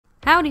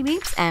Howdy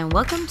Meeps, and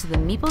welcome to the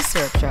Meeple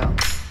Syrup Show.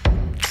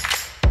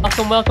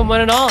 Welcome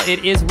one and all.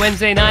 It is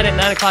Wednesday night at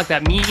 9 o'clock.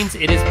 That means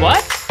it is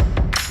what?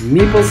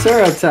 Meeple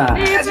Syrup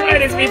time. That's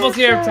right, it's Meeple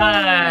Syrup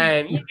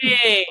time.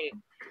 Yay!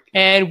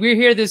 And we're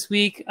here this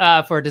week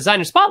for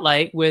Designer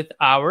Spotlight with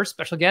our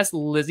special guest,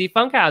 Lizzy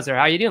Funkhouser.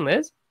 How are you doing,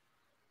 Liz?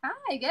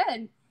 Hi,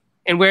 good.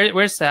 And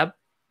where's Seb?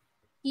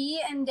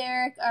 He and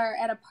Derek are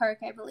at a park,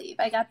 I believe.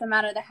 I got them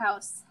out of the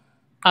house.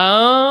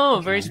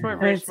 Oh, very smart,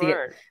 very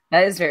smart.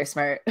 That is very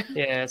smart.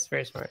 Yeah, it's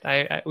very smart.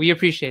 We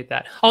appreciate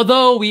that.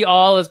 Although we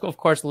all, of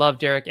course, love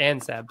Derek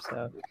and Seb.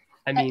 So,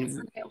 I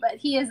mean, but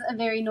he is a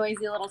very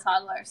noisy little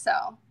toddler. So,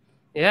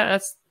 yeah,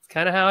 that's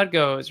kind of how it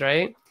goes,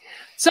 right?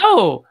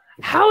 So,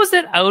 how is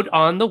it out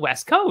on the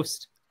West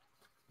Coast?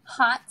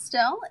 Hot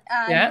still.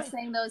 Yeah.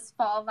 Missing those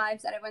fall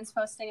vibes that everyone's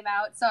posting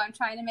about. So I'm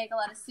trying to make a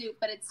lot of soup,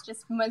 but it's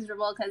just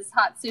miserable because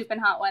hot soup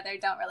and hot weather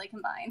don't really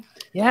combine.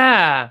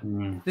 Yeah.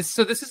 This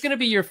is going to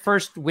be your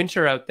first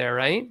winter out there,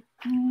 right?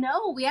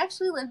 No, we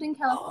actually lived in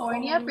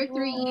California for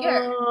 3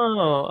 years.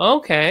 Oh,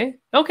 okay.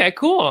 Okay,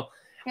 cool.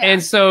 Yeah.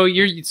 And so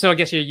I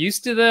guess you're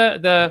used to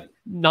the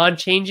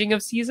non-changing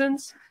of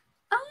seasons?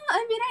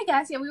 I mean, I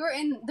guess, yeah, we were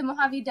in the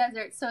Mojave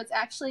Desert, so it's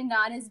actually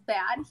not as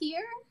bad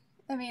here.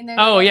 I mean,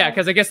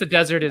 because I guess the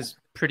desert is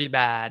pretty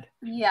bad.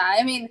 Yeah,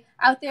 I mean,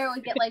 out there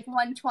we get like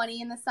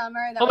 120 in the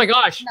summer. Oh my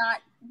gosh, not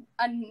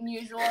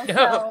unusual. No.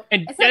 So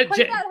and it's not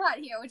quite that hot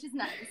here, which is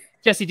nice.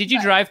 Jesse, did you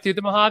drive through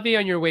the Mojave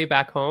on your way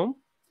back home?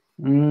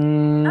 You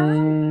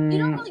don't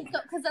really go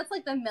because that's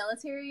like the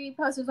military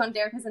post was on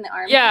Derek was in the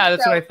army. Yeah,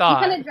 that's what I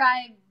thought. You kind of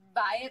drive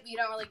by it, but you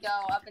don't really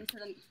go up into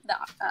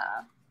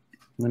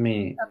the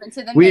main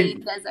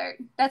desert.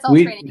 That's all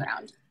training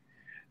ground.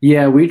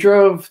 Yeah, we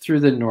drove through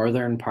the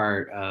northern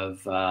part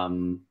of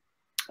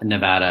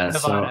Nevada,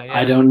 so yeah.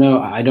 I don't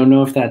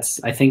know if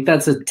I think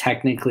that's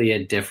technically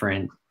a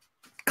different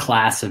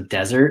class of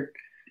desert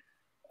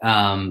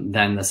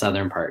than the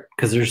southern part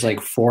because there's like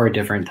 4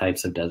 different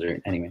types of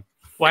desert. Anyway,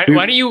 why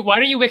don't you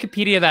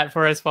Wikipedia that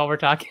for us while we're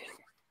talking?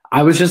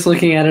 I was just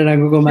looking at it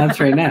on Google Maps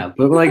right now,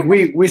 but like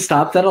we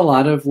stopped at a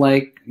lot of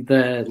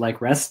the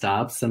rest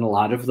stops, and a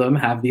lot of them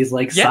have these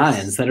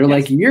signs that are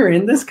like you're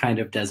in this kind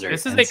of desert.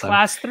 This is a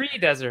class 3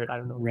 desert. I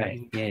don't know.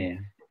 Right? Yeah.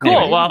 Cool.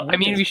 Anyway, well, I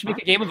mean, we should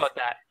make a game about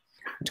that.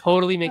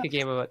 Totally make a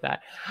game about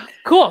that.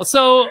 Cool.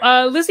 So,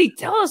 Lizzy,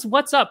 tell us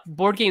what's up.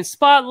 Board game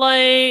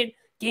spotlight,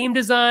 game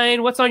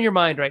design. What's on your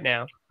mind right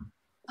now?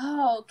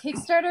 Oh,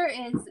 Kickstarter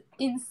is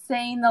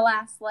insane the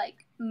last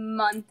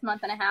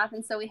month and a half,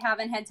 and so we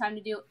haven't had time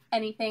to do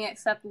anything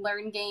except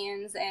learn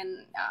games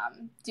and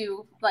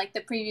do the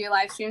preview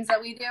live streams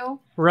that we do.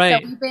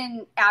 Right. So we've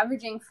been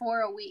averaging 4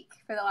 a week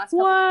for the last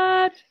couple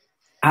What?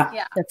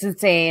 Yeah. That's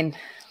insane.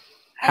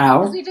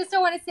 How? We just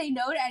don't want to say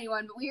no to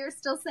anyone, but we are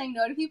still saying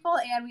no to people,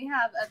 and we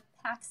have a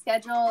packed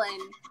schedule,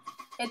 and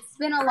it's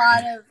been a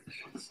lot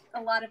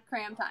of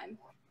cram time.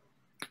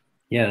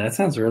 Yeah, that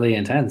sounds really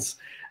intense.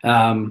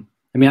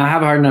 I mean, I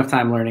have a hard enough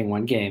time learning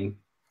 1 game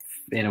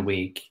in a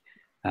week,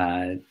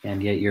 and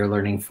yet you're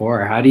learning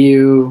 4. How do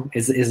you?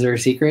 Is there a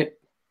secret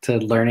to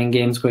learning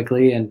games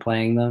quickly and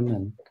playing them?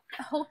 And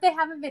I hope they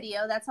have a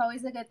video. That's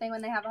always a good thing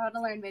when they have a how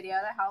to learn video.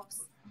 That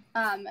helps.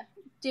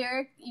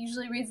 Derek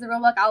usually reads the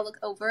rulebook. I'll look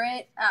over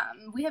it.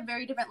 We have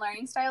very different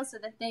learning styles, so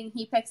the thing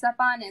he picks up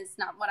on is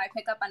not what I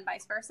pick up on,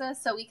 vice versa.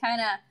 So we kind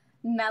of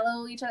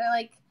mellow each other,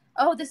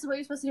 oh, this is what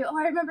you're supposed to do. Oh,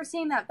 I remember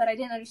seeing that, but I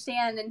didn't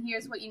understand, and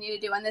here's what you need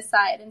to do on this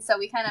side. And so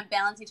we kind of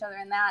balance each other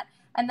in that.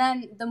 And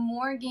then the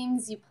more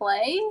games you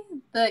play,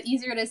 the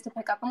easier it is to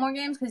pick up on more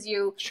games because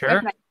you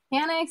recognize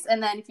mechanics.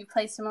 And then if you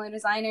play similar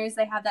designers,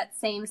 they have that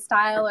same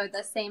style or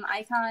the same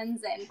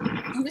icons. And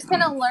you just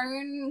kind of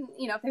learn,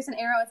 if there's an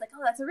arrow, it's like,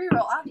 oh, that's a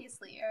reroll,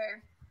 obviously.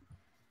 Or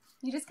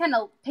you just kind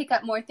of pick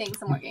up more things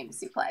the more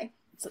games you play.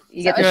 So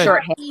you get the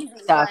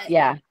shorthand stuff,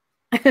 yeah.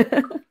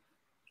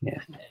 Yeah.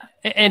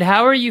 And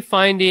how are you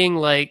finding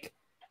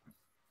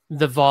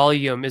the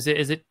volume? Is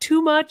it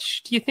too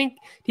much? Do you think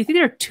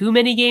there are too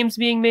many games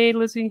being made,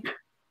 Lizzy?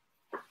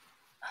 I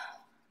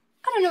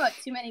don't know what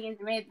too many games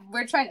are made.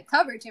 We're trying to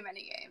cover too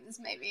many games,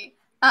 maybe.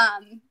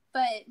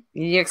 But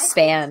you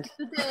expand.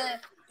 The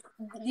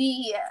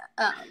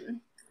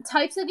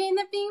types of game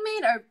that are being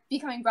made are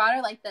becoming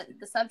broader,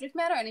 the subject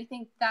matter, and I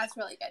think that's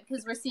really good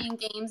because we're seeing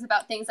games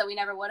about things that we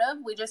never would have.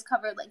 We just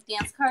covered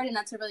Dance Card, and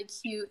that's a really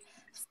cute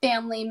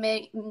family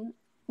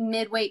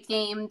mid-weight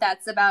game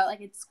that's about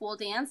a school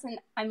dance, and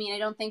I mean I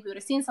don't think we would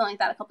have seen something like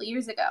that a couple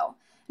years ago.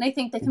 And I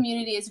think the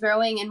community is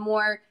growing and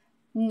more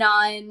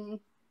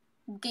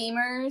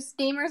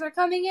gamers are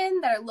coming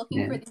in that are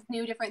looking for these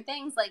new different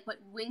things, like what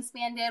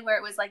Wingspan did, where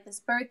it was this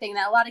bird thing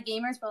that a lot of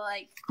gamers were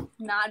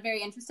not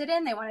very interested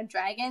in. They wanted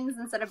dragons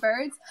instead of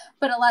birds,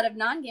 but a lot of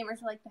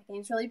non-gamers were like, that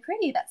game's really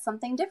pretty, that's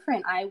something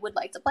different, I would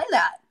like to play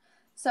that.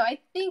 So I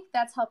think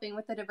that's helping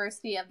with the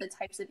diversity of the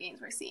types of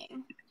games we're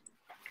seeing.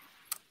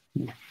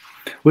 I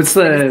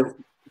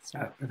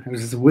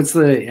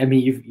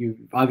mean, you've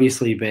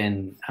obviously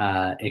been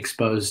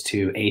exposed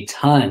to a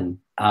ton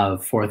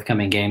of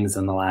forthcoming games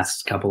in the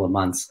last couple of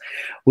months.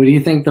 What do you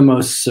think the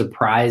most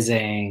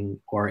surprising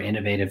or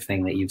innovative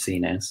thing that you've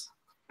seen is?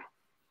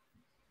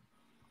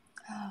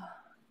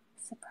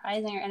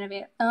 Surprising or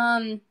innovative.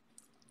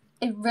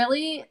 It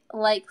really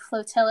like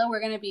Flotilla.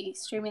 We're gonna be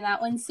streaming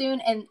that one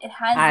soon, and it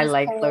has. I this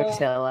like whole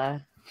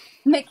Flotilla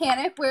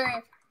mechanic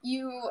where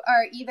you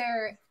are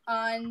either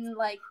on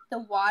like the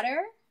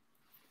water,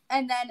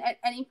 and then at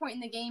any point in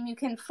the game you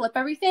can flip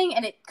everything,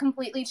 and it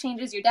completely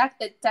changes your deck.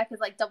 The deck is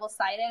like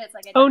double-sided. It's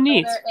like a deck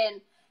neat. builder,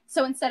 and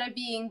so instead of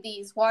being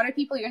these water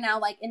people, you're now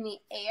like in the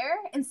air,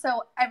 and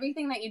so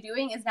everything that you're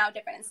doing is now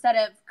different. Instead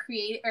of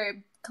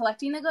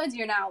collecting the goods,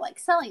 you're now like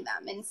selling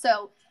them, and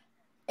so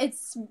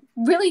it's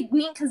really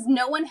neat because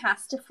no one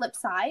has to flip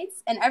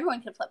sides, and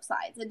everyone can flip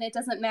sides, and it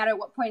doesn't matter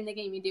what point in the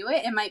game you do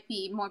it. It might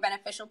be more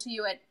beneficial to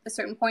you at a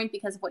certain point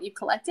because of what you've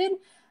collected,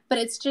 but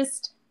it's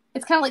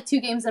kind of like 2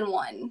 games in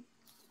one.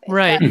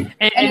 Right. And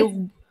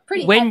it's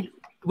pretty heavy.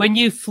 When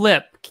you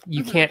flip,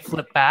 you can't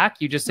flip back.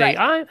 You just say,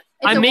 Right.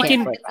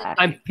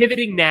 I'm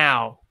pivoting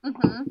now.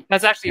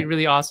 That's actually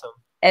really awesome.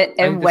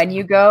 And when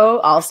you go,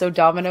 also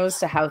dominoes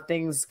to how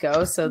things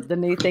go. So the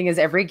new thing is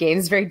every game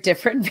is very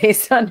different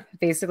based on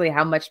basically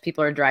how much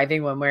people are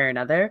driving one way or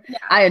another. Yeah.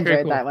 I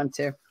enjoyed that one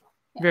too.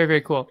 Yeah. Very,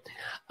 very cool.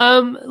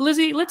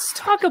 Lizzy, let's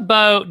talk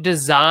about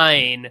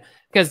design,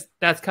 because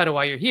that's kind of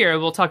why you're here.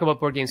 We'll talk about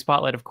Board Game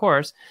Spotlight, of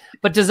course,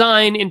 but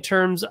design in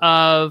terms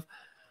of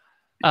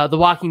The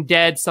Walking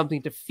Dead,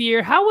 Something to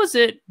Fear. How was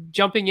it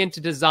jumping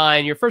into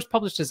design? Your first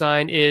published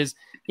design is,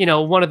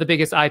 one of the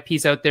biggest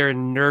IPs out there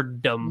in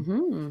nerddom.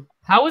 Mm-hmm.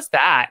 How was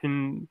that?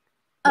 And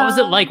what was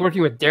it like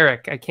working with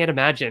Derek? I can't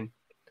imagine.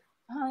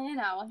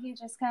 Oh, he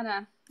just kind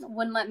of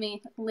wouldn't let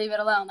me leave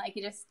it alone. Like,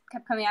 he just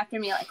kept coming after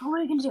me, like, what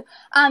are you going to do?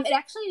 It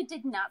actually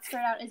did not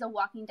start out as a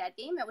Walking Dead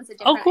game. It was a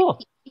different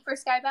IP for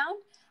Skybound.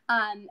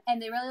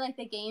 And they really liked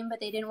the game, but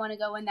they didn't want to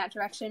go in that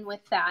direction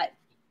with that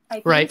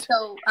IP. Right.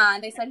 So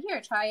they said,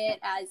 here, try it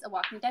as a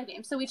Walking Dead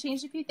game. So we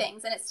changed a few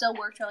things, and it still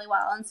worked really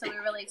well. And so we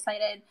were really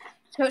excited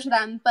to go to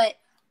them. But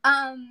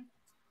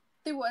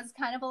there was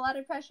kind of a lot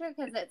of pressure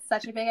because it's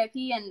such a big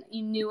IP, and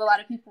you knew a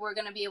lot of people were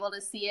going to be able to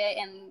see it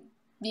and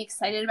be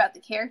excited about the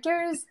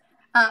characters.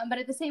 But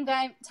at the same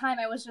time,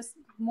 I was just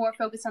more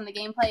focused on the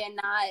gameplay and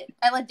I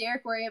let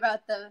Derek worry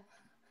about the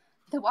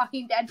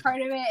Walking Dead part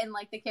of it and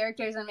like the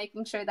characters and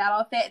making sure that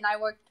all fit. And I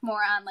worked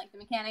more on like the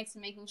mechanics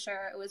and making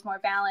sure it was more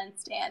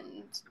balanced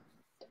and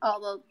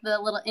all the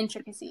little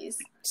intricacies.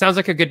 Sounds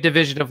like a good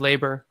division of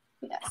labor.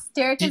 Yes.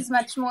 Derek is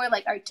much more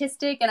like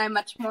artistic and I'm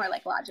much more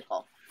like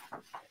logical.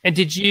 And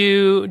did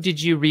you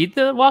read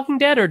The Walking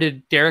Dead, or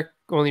did Derek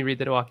only read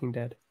The Walking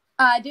Dead?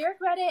 Derek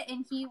read it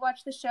and he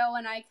watched the show,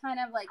 and I kind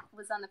of like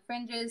was on the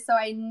fringes, so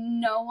I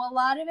know a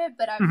lot of it,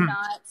 but I'm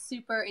not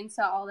super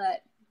into all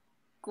that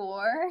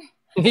gore.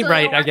 So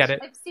Right, I get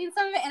it. I've seen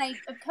some of it, and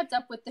I've kept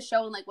up with the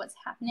show and like what's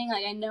happening.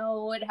 Like I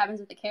know what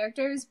happens with the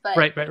characters, but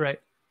right.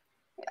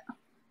 Yeah.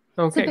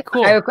 Okay,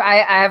 cool.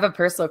 I have a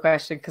personal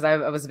question because I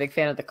was a big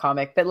fan of the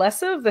comic, but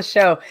less of the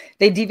show.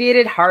 They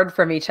deviated hard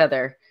from each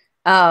other.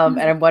 And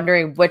I'm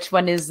wondering which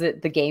one is the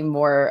game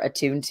more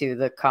attuned to,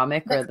 the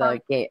comic or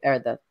the game or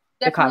the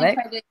comic?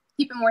 Tried to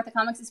keep it more with the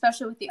comics,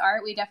 especially with the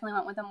art. We definitely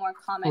went with a more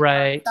comic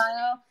art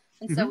style.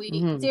 And so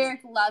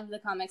Derek loved the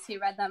comics. He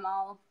read them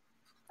all.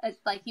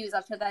 Like he was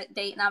up to that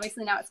date, and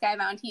obviously now at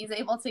Skybound, he's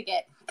able to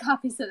get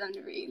copies of them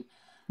to read.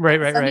 Right.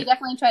 So he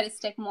definitely tried to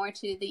stick more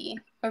to the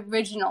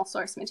original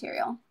source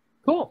material.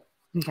 Cool.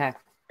 Okay.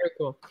 Very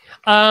cool.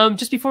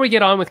 Just before we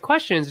get on with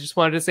questions, I just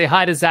wanted to say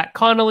hi to Zach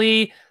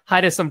Connolly.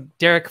 Hi to some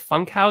Derek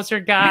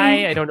Funkhouser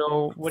guy. I don't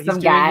know what he's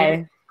doing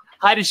here.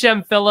 Hi to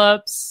Shem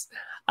Phillips.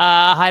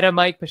 Hi to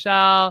Mike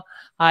Pashal.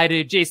 Hi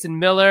to Jason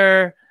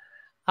Miller.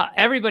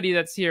 Everybody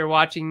that's here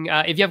watching.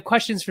 If you have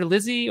questions for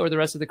Lizzy or the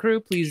rest of the crew,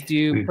 please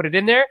do put it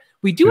in there.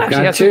 We've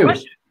actually have some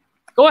questions.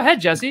 Go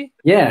ahead, Jesse.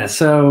 Yeah,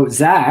 so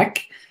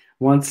Zach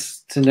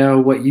wants to know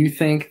what you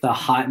think the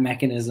hot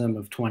mechanism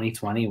of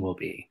 2020 will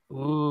be.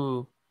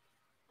 Ooh.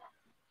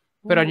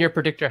 Put on your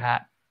predictor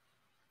hat.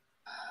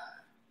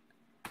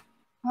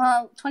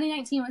 Well,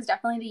 2019 was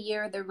definitely the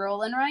year of the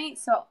roll and write,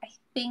 so I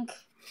think,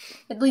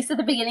 at least at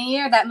the beginning of the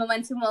year, that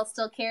momentum will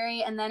still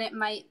carry, and then it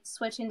might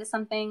switch into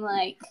something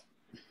like,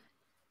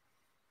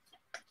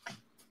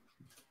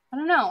 I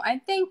don't know, I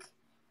think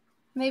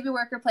maybe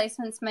worker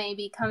placements may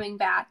be coming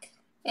back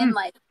in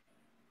like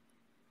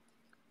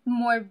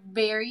more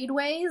varied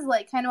ways,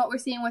 like kind of what we're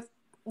seeing with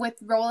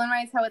roll and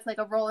writes, how it's like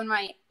a roll and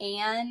write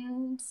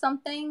and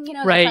something,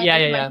 Right,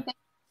 yeah.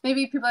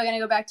 Maybe people are going to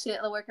go back to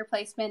the worker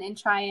placement and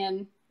try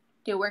and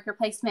do worker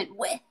placement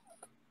with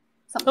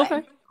something.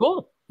 Okay,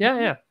 cool.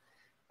 Yeah.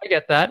 I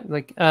get that.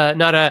 Like,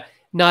 not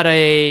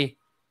a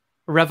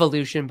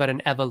revolution, but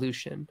an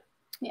evolution.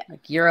 Yeah.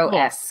 Like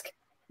Euro-esque. Cool.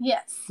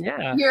 Yes.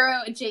 Yeah.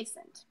 Euro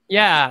adjacent.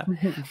 Yeah.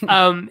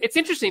 It's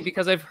interesting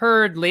because I've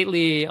heard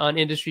lately on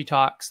industry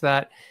talks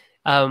that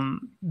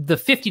the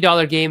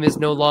 $50 game is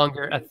no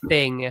longer a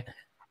thing,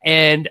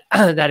 and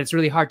that it's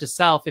really hard to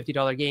sell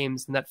 $50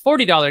 games, and that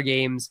 $40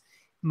 games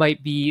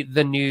might be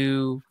the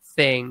new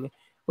thing.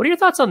 What are your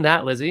thoughts on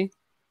that, Lizzy?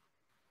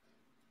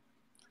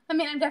 I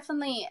mean, I've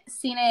definitely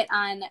seen it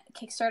on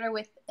Kickstarter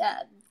with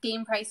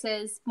game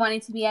prices wanting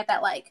to be at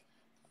that like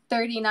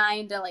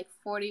 $39 to like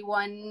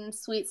 $41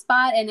 sweet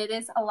spot, and it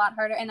is a lot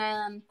harder. And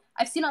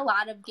I've seen a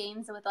lot of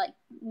games with like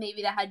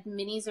maybe that had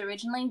minis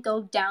originally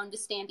go down to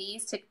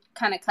standees to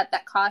kind of cut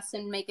that cost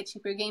and make a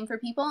cheaper game for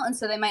people, and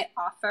so they might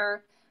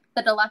offer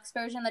the deluxe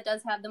version that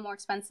does have the more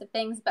expensive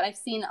things. But I've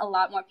seen a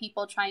lot more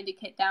people trying to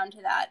get down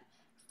to that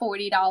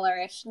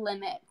 $40-ish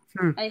limit.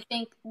 I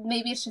think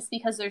maybe it's just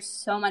because there's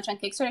so much on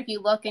Kickstarter. If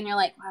you look and you're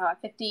like, wow,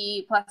 a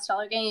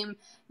 $50+ game,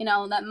 you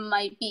know, that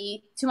might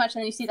be too much.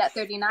 And then you see that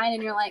 39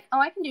 and you're like,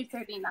 oh, I can do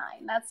 39.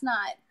 That's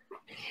not.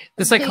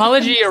 The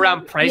psychology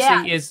around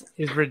pricing is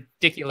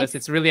ridiculous.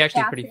 It's really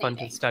actually pretty fun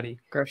to study.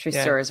 Grocery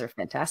stores are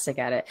fantastic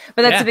at it.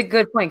 But that's a big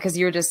good point, because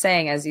you were just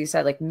saying, as you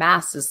said, like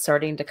mass is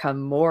starting to come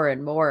more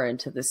and more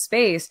into the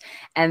space,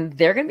 and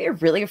they're going to be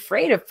really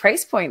afraid of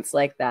price points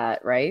like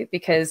that, right?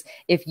 Because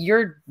if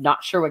you're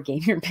not sure what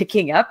game you're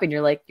picking up and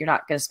you're like, you're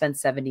not going to spend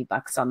 $70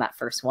 on that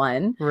first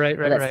one. Right.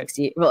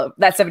 60, well,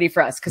 that's 70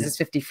 for us because it's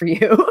 50 for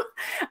you.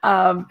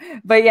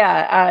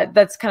 But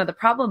that's kind of the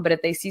problem. But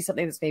if they see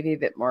something that's maybe a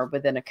bit more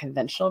within a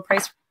conventional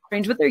price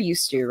range, what they're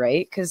used to,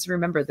 right? Because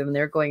remember, when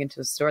they're going into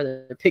a store,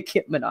 they're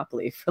picking up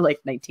Monopoly for like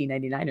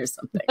 $19.99 or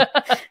something.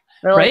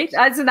 They're right?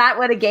 Like, isn't that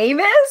what a game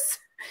is?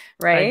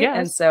 Right.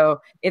 And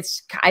so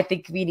I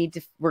think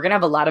we're going to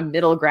have a lot of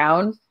middle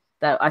ground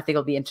that I think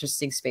will be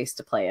interesting space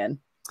to play in.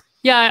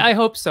 Yeah, I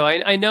hope so.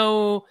 I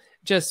know,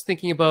 just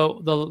thinking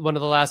about one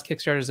of the last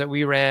Kickstarters that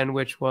we ran,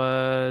 which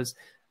was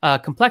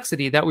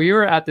Complexity, that we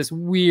were at this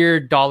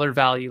weird dollar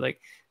value,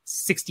 like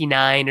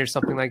 69 or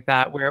something like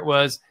that, where it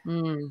was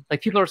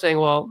like people were saying,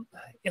 well,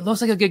 it looks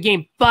like a good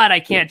game, but I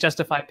can't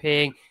justify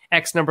paying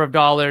X number of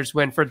dollars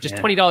when for just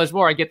 $20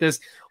 more I get this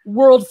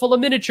world full of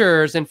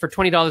miniatures, and for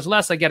 $20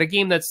 less I get a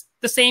game that's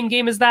the same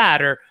game as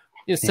that, or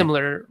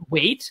similar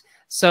weight.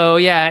 So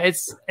I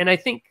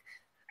think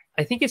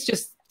it's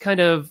just kind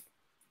of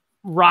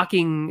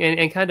rocking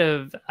and kind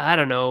of, I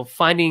don't know,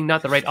 finding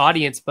not the right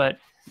audience, but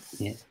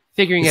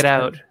figuring it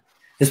out,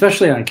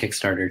 especially on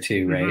Kickstarter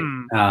too, right?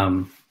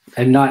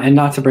 And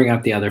not to bring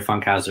up the other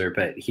Funkhouser,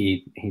 but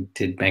he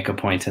did make a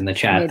point in the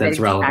chat that's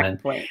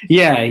relevant.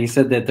 Yeah, he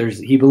said that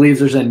he believes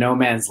there's a no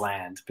man's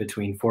land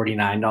between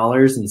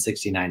 $49 and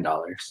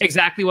 $69.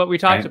 Exactly what we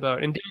talked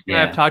about, and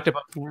I've talked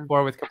about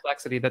before with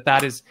Complexity,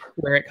 that is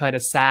where it kind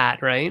of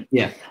sat, right?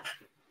 Yeah.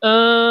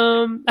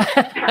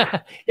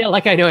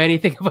 Like I know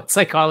anything about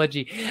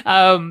psychology.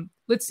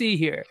 Let's see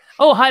here.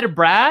 Oh, hi to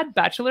Brad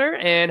Bachelor,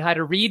 and hi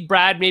to Reed.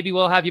 Brad, maybe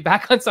we'll have you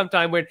back on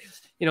sometime where,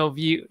 if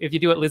you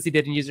do what Lizzy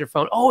did and use your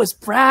phone. Oh, it's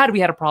Brad. We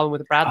had a problem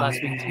with Brad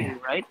last week too,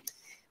 right?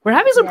 We're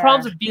having some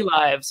problems with Be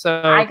Live,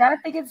 so I gotta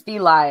think it's Be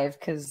Live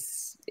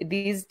because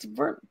these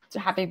weren't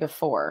happening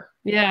before.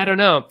 Yeah, I don't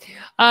know.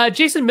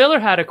 Jason Miller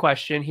had a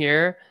question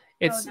here.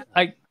 It's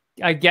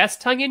I guess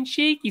tongue in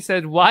cheek. He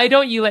said, "Why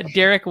don't you let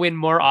Derek win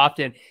more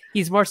often?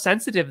 He's more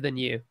sensitive than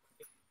you."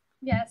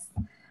 Yes,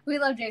 we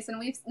love Jason.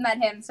 We've met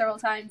him several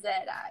times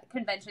at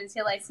conventions.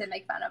 He likes to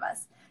make fun of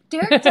us.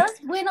 Derek does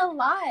win a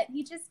lot.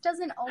 He just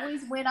doesn't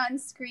always win on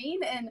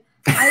screen. And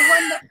I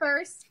won the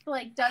first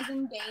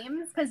dozen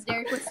games because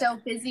Derek was so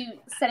busy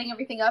setting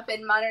everything up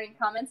and monitoring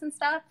comments and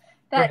stuff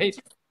that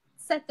just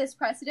set this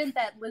precedent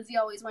that Lizzy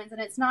always wins.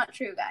 And it's not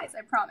true, guys.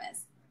 I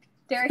promise.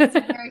 Derek has a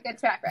very good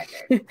track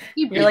record.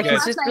 You're like,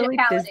 he's just really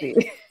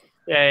busy.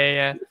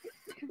 Yeah.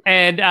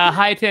 And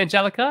hi to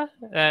Angelica.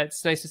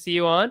 It's nice to see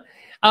you on.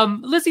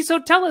 Lizzy, so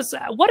tell us,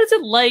 what is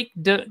it like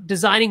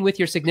designing with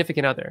your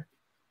significant other?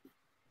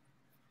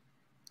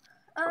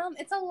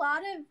 It's a lot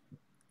of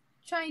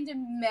trying to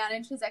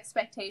manage his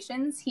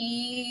expectations.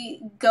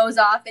 He goes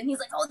off and he's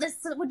like, oh, this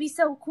would be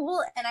so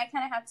cool. And I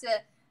kind of have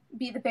to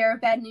be the bearer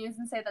of bad news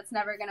and say that's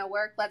never going to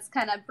work. Let's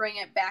kind of bring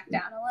it back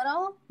down a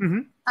little.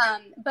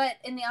 But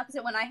in the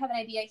opposite, when I have an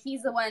idea,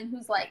 he's the one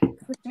who's pushing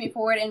me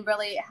forward and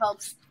really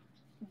helps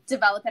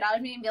develop it out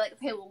of me and be like,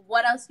 okay, well,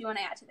 what else do you want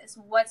to add to this?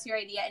 What's your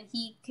idea? And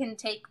he can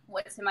take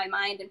what's in my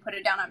mind and put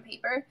it down on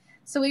paper.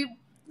 So we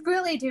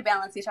really do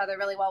balance each other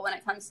really well when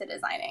it comes to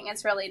designing.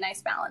 It's really a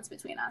nice balance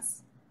between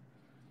us.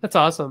 That's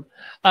awesome.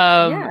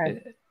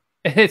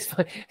 It's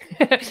funny.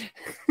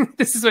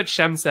 This is what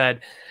Shem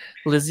said.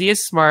 Lizzy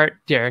is smart.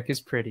 Derek is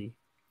pretty.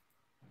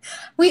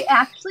 We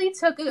actually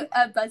took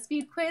a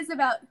BuzzFeed quiz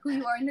about who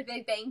you are in the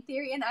Big Bang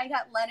Theory, and I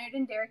got Leonard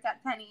and Derek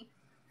got Penny.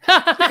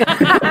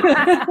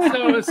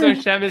 So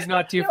Shem is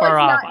not too far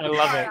off. I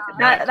love it.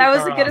 That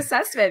was a good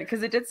assessment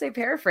because it did say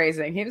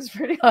paraphrasing. He was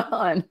pretty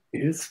on.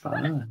 It was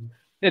fun.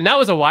 And that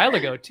was a while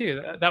ago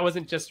too. That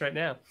wasn't just right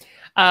now.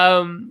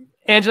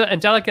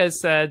 Angelica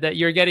said that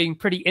you're getting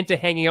pretty into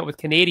hanging out with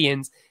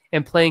Canadians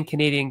and playing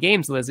Canadian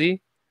games,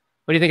 Lizzy.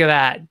 What do you think of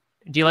that?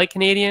 Do you like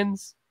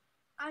Canadians?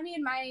 I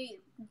mean, my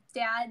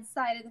dad's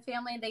side of the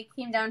family, they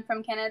came down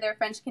from Canada. They're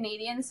French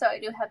Canadian, so I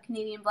do have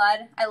Canadian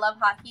blood. I love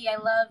hockey. I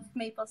love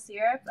maple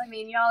syrup. I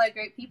mean, y'all are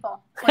great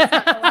people. What's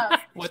not to love?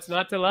 What's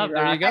not to love?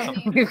 There you go. I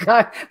mean, we've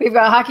got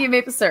hockey and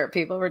maple syrup.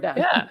 People, we're done.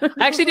 Yeah,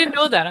 I actually didn't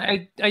know that.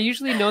 I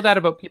usually know that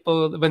about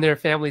people when their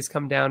families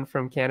come down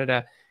from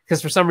Canada,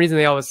 because for some reason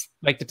they always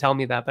like to tell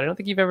me that, but I don't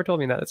think you've ever told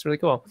me that. That's really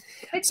cool.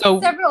 It's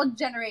several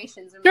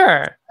generations.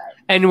 Sure.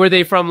 And were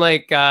they from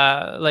like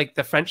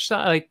the French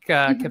side,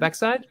 like Quebec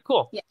side?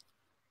 Cool. Yeah.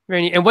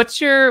 Very neat. And what's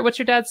your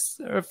dad's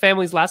or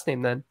family's last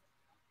name then?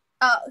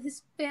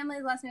 His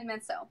family's last name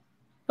is Menso.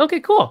 Okay,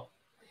 cool.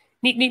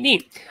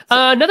 Neat.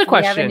 Another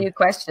question. We have a new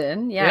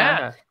question.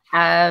 Yeah.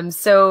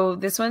 So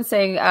this one's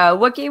saying,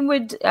 what game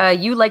would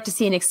you like to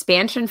see an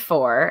expansion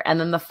for? And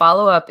then the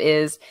follow-up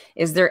is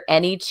there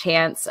any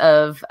chance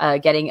of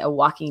getting a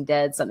Walking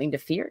Dead Something to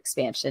Fear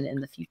expansion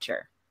in the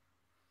future?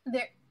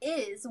 There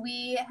is.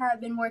 We have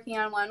been working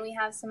on one. We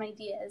have some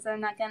ideas. I'm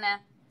not going to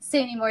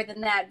say any more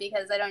than that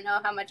because I don't know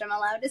how much I'm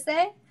allowed to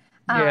say.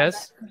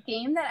 Yes.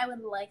 Game that I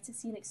would like to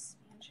see an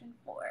expansion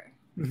for.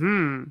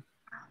 Mm-hmm.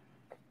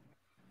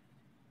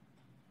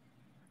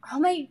 All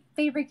my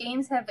favorite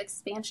games have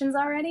expansions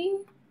already.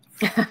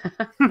 I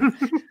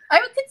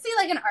could see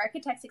like an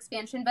Architects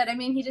expansion, but I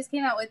mean, he just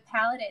came out with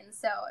Paladin,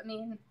 so I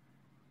mean.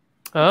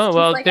 Oh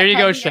well, like there you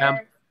go, Shem.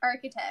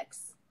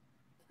 Architects.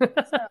 So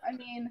I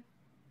mean,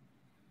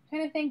 I'm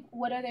trying to think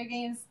what other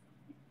games.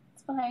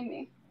 It's behind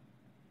me.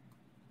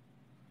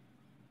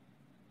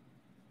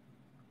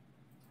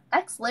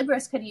 Ex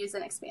Libris could use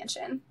an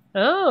expansion.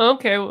 Oh,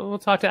 okay. We'll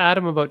talk to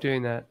Adam about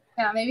doing that.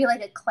 Yeah, maybe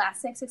like a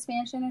classics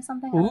expansion or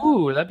something.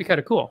 Ooh, that'd be kind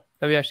of cool.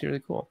 That'd be actually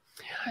really cool.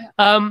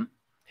 Yeah.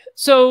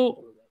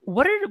 So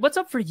what's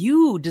up for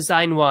you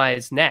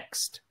design-wise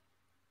next,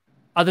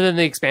 other than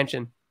the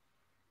expansion?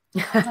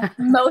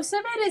 Most of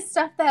it is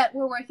stuff that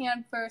we're working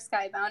on for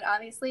Skybound,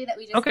 obviously, that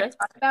we just can't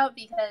talk about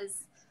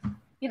because,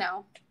 you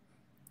know,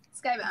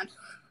 Skybound.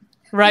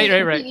 Right.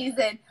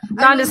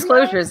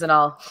 Non-disclosures and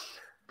all.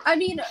 I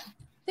mean,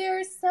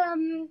 there's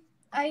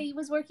I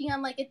was working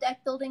on like a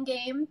deck building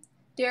game.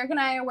 Derek and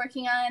I are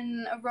working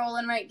on a roll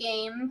and write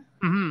game.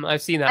 Mm-hmm.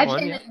 I've seen that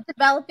one. I've been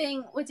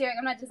developing with Derek.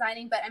 I'm not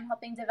designing, but I'm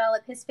helping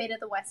develop his Fate of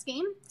the West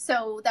game.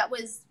 So that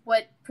was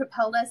what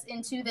propelled us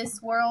into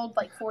this world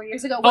like 4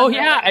 years ago. Oh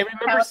yeah, I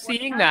remember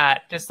seeing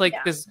that. Just like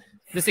this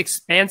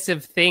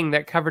expansive thing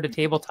that covered a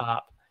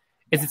tabletop.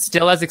 Is it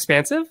still as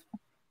expansive?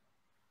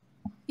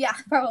 Yeah,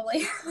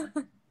 probably.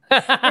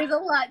 There's a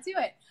lot to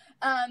it.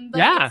 But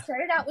it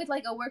started out with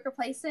like a worker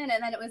placement,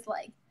 and then it was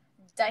like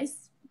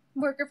dice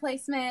worker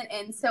placement,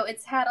 and so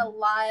it's had a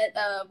lot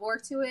of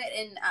work to it.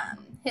 And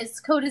his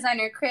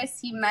co-designer Chris,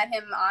 he met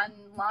him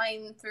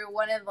online through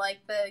one of like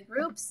the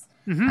groups.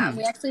 Mm-hmm.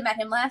 We actually met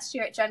him last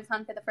year at Gen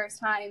Con for the first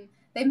time.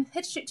 They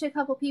pitched it to a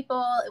couple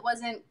people. It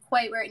wasn't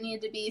quite where it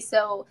needed to be,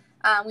 so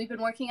we've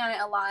been working on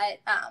it a lot.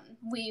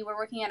 We were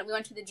working on it. We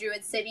went to the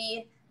Druid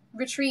City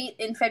retreat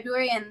in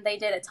February, and they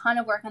did a ton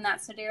of work on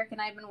that. So Derek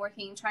and I have been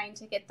working, trying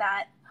to get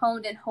that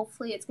honed, and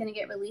hopefully it's going to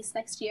get released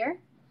next year.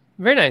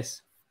 Very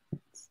nice.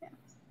 Yeah.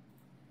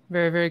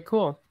 Very, very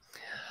cool.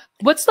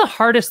 What's the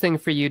hardest thing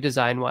for you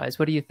design-wise?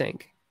 What do you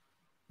think?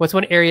 What's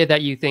one area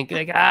that you think,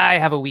 like, I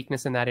have a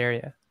weakness in that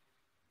area?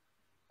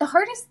 The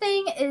hardest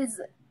thing is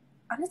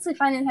honestly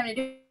finding time to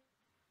do.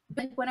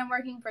 Like when I'm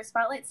working for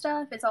Spotlight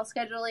stuff, it's all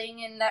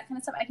scheduling and that kind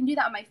of stuff. I can do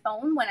that on my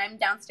phone when I'm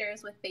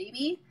downstairs with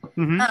baby.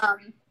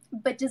 Mm-hmm.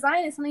 But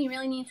design is something you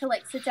really need to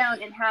like sit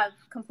down and have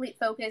complete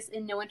focus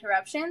and no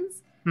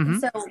interruptions. Mm-hmm.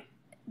 So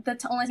the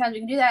only time we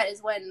can do that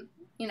is when,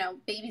 you know,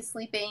 baby's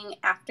sleeping,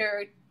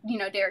 after, you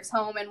know, Derek's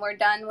home and we're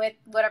done with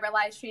whatever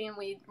live stream.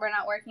 We're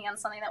not working on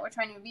something that we're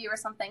trying to review or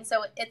something.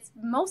 So it's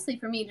mostly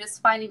for me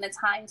just finding the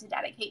time to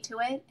dedicate to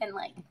it. And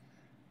like,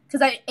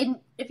 because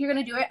if you're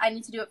going to do it, I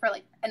need to do it for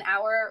like an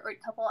hour or a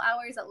couple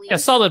hours at least. A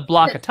solid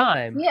block of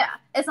time. Yeah.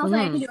 It's not something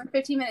I can do in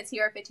 15 minutes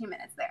here or 15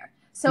 minutes there.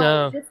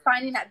 So just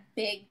finding that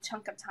big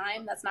chunk of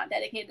time that's not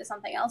dedicated to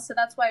something else. So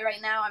that's why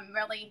right now I'm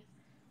really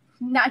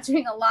not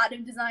doing a lot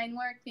of design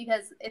work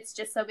because it's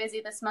just so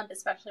busy this month,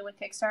 especially with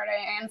Kickstarter.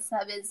 And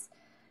Seb is,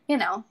 you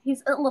know,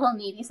 he's a little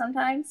needy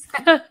sometimes.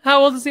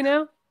 How old is he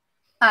now?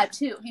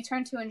 2. He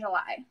turned 2 in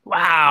July.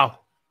 Wow.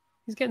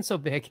 He's getting so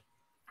big.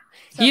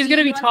 So he's going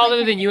to be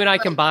taller than you and I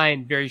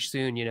combined very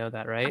soon. You know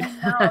that, right?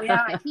 Oh,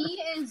 yeah.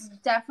 He is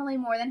definitely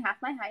more than half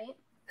my height.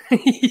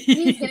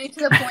 He's getting to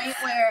the point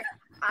where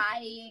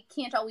I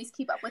can't always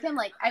keep up with him.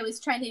 Like, I was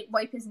trying to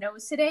wipe his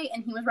nose today,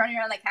 and he was running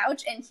around the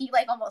couch, and he,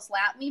 like, almost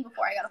lapped me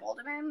before I got a hold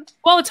of him.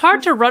 Well, it's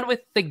hard to run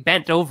with, like,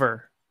 bent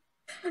over.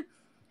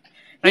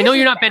 I know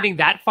you're not bending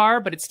that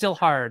far, but it's still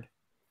hard.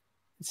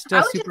 It's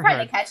still super hard. I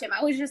was just trying to catch him.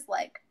 I was just,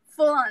 like,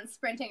 full-on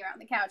sprinting around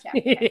the couch after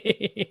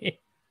him.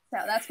 So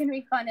that's going to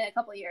be fun in a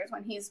couple of years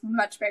when he's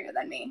much bigger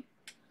than me.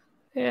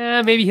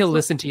 Yeah, maybe he'll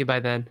listen to you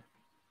by then.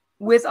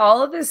 With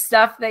all of this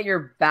stuff that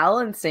you're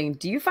balancing,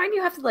 do you find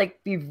you have to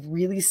like be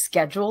really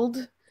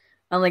scheduled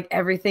on like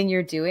everything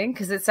you're doing?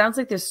 Because it sounds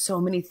like there's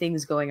so many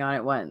things going on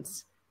at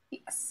once.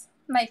 Yes.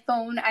 my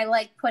phone, I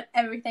like put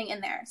everything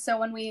in there. So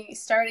when we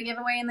start a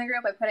giveaway in the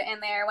group, I put it in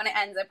there. When it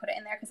ends, I put it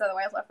in there because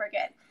otherwise I'll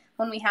forget.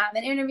 When we have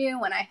an interview,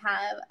 when I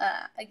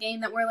have a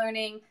game that we're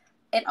learning,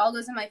 it all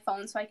goes in my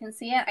phone so I can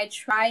see it. I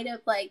try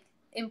to like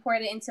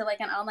import it into like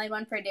an online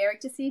one for Derek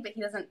to see, but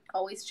he doesn't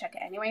always check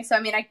it anyway. So I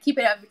mean, I keep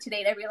it up to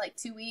date every like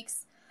 2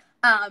 weeks.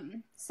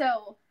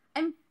 So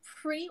I'm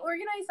pretty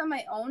organized on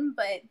my own,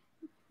 but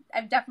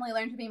I've definitely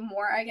learned to be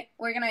more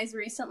organized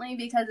recently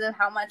because of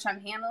how much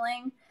I'm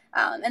handling.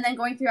 And then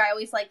going through, I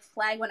always like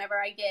flag whenever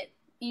I get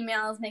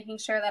emails, making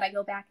sure that I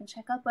go back and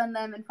check up on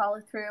them and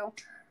follow through.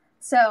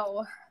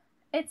 So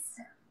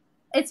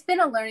it's been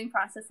a learning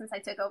process since I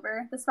took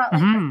over the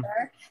spotlight. For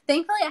sure.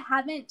 Thankfully, I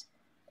haven't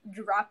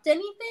dropped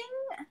anything.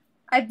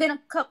 I've been a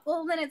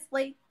couple minutes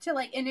late to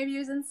like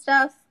interviews and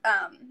stuff,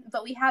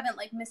 but we haven't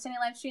like missed any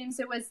live streams.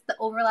 There was the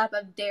overlap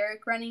of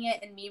Derek running it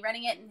and me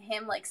running it, and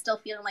him like still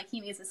feeling like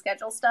he needs to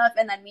schedule stuff,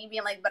 and then me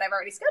being like, but I've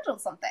already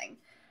scheduled something.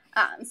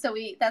 So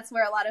that's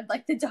where a lot of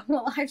like the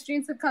double live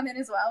streams have come in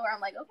as well, where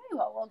I'm like, okay,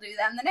 well, we'll do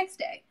them the next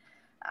day.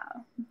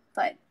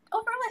 But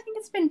overall, I think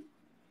it's been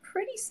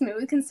pretty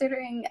smooth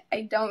considering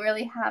I don't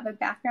really have a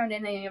background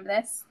in any of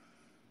this.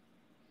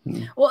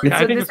 Well, yeah,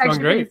 so I think this it's going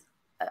great.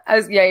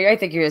 I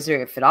think you guys are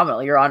doing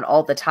phenomenal. You're on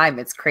all the time.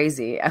 It's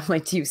crazy. I'm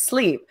like, do you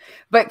sleep?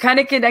 But kind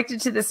of connected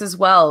to this as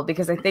well,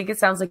 because I think it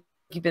sounds like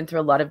you've been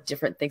through a lot of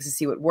different things to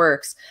see what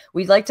works.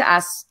 We'd like to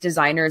ask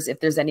designers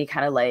if there's any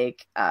kind of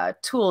like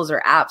tools or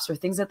apps or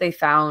things that they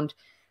found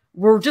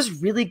were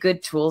just really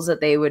good tools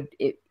that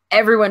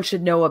everyone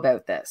should know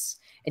about this.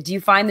 And do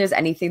you find there's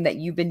anything that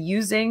you've been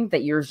using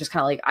that you're just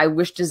kind of like, I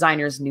wish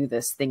designers knew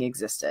this thing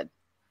existed?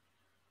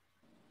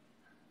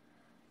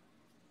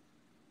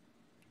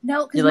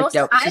 No, because you're like,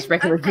 nope, it's just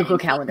regular Google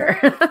Calendar.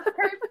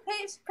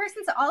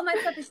 Person, so all of my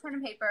stuff is pen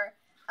and paper.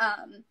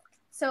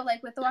 So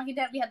like with The Walking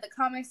Dead, we had the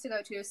comics to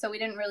go to, so we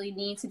didn't really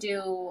need to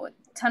do a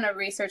ton of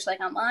research like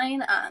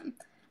online.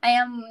 I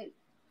am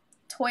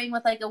toying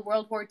with like a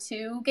World War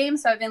II game,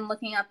 so I've been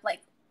looking up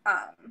like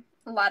a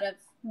lot of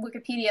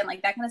Wikipedia and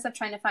like that kind of stuff,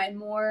 trying to find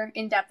more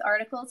in-depth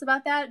articles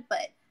about that.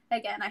 But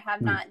again, I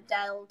have not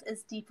delved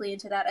as deeply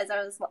into that as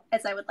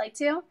I would like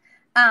to.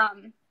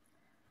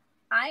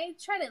 I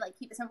try to like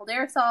keep it simple.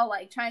 Derek's all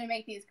like trying to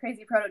make these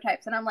crazy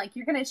prototypes, and I'm like,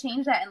 you're gonna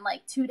change that in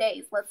like 2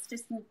 days. Let's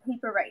just use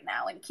paper right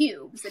now and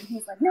cubes. And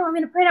he's like, no, I'm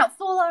gonna print out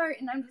full art,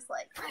 and I'm just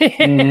like.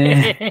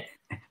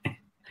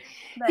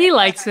 He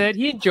likes it.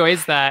 He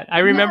enjoys that. I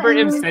remember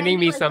him sending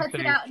me something.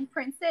 Cuts it out and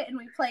prints it, and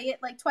we play it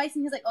like twice,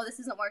 and he's like, oh, this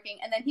isn't working,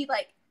 and then he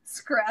like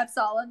scraps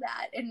all of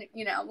that, and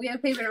we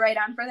have paper to write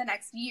on for the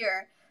next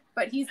year.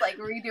 But he's like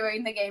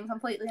redoing the game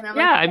completely, and I'm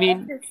like, I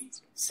mean,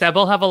 Seb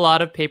will have a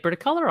lot of paper to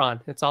color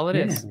on. That's all it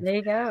is. There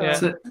you go.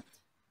 Yeah.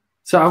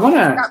 So I want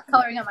to stop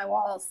coloring on my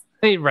walls.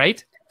 Hey,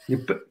 right?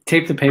 You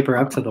tape the paper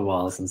up to the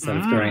walls instead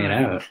of throwing it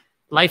out.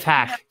 Life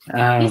hack.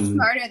 He's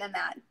smarter than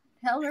that.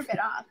 He'll rip it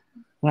off.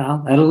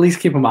 Well, that'll at least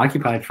keep him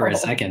occupied for a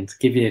second.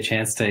 Give you a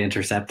chance to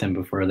intercept him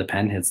before the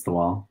pen hits the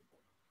wall.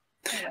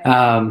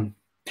 On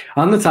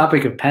the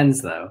topic of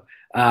pens, though.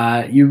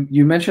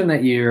 You mentioned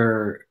that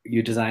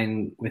you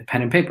design with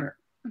pen and paper.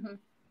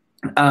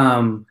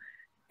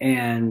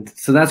 And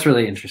so that's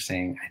really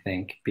interesting, I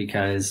think,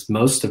 because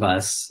most of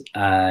us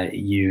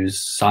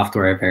use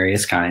software of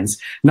various kinds,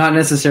 not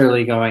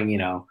necessarily going,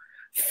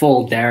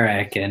 full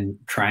Derek and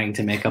trying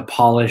to make a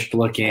polished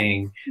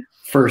looking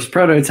first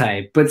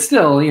prototype, but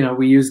still,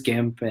 we use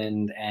GIMP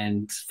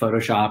and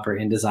Photoshop or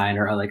InDesign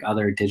or like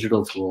other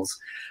digital tools.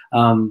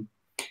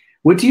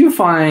 What do you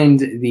find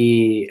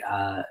the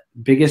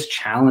biggest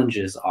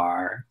challenges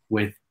are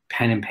with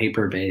pen and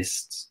paper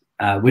based,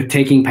 with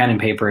taking pen and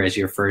paper as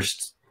your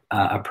first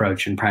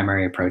approach and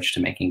primary approach to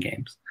making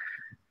games?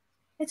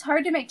 It's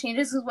hard to make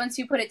changes because once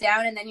you put it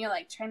down and then you're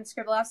like trying to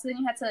scribble off, so then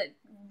you have to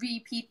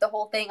repeat the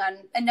whole thing on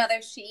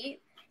another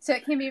sheet. So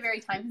it can be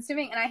very time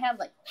consuming, and I have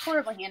like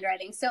horrible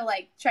handwriting. So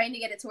like trying to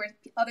get it to where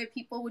other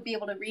people would be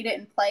able to read it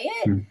and play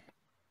it,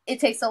 it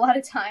takes a lot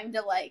of time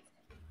to like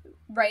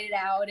write it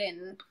out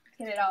and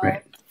get it all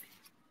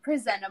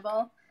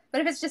presentable.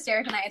 But if it's just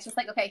Derek and I, it's just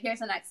like, okay, here's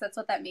the next. That's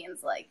what that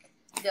means. Like,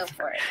 go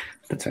for it.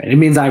 That's right. It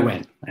means I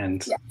win.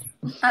 And yeah,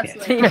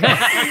 absolutely.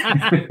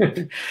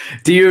 Yeah.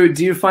 Do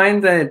you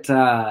find that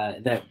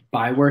that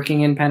by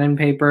working in pen and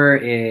paper,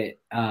 it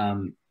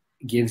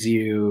gives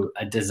you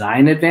a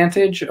design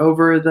advantage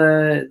over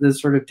the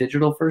sort of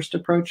digital first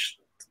approach?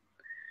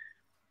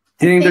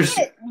 Do you think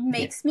it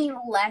makes me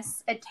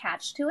less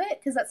attached to it,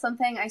 because that's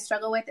something I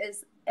struggle with,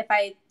 is if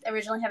I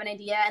originally have an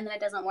idea and then it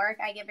doesn't work,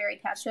 I get very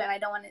attached to it and I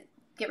don't want to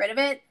get rid of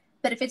it.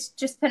 But if it's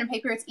just pen and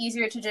paper, it's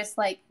easier to just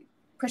like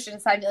push it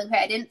aside and be like,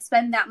 okay, I didn't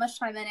spend that much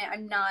time in it.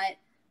 I'm not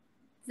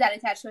that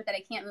attached to it that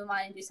I can't move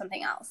on and do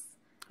something else.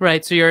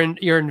 Right. So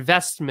your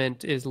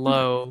investment is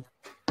low.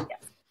 Yeah.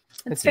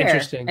 That's fair.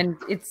 Interesting. And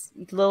it's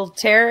a little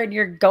tear and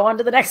you're go on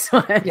to the next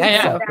one.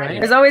 Yeah. So right.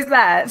 There's always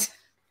that.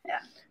 Yeah.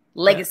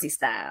 Legacy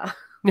style.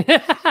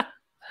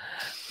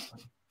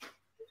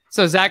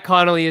 So Zach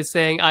Connolly is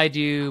saying, I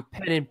do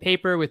pen and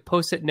paper with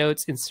Post-it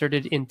notes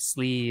inserted in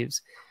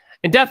sleeves.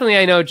 And definitely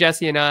I know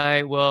Jesse and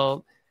I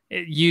will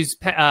use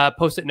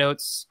post-it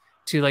notes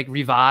to like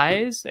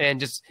revise, and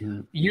just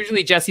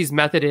usually Jesse's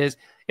method is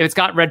if it's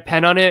got red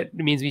pen on it,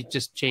 it means we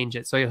just change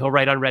it. So he'll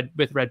write on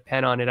with red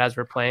pen on it as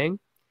we're playing.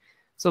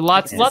 So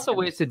lots of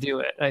ways to do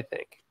it, I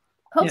think.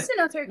 Post-it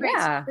notes are great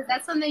because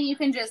that's something you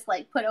can just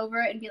like put over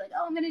it and be like,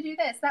 oh, I'm going to do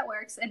this. That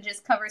works. And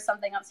just cover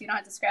something up so you don't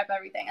have to scrap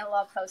everything. I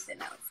love Post-it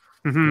notes.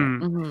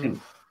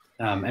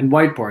 And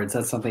whiteboards,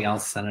 that's something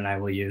else Sen and I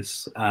will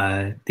use.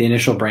 The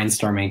initial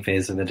brainstorming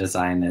phase of a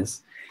design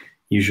is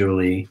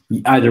usually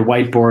either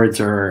whiteboards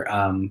or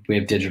we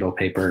have digital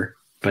paper,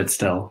 but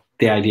still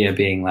the idea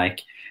being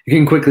like you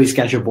can quickly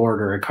sketch a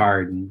board or a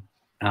card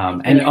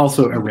and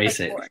also erase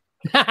it.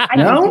 I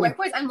don't do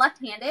whiteboards. I'm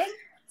left-handed.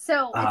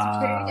 So it's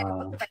very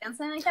difficult to write on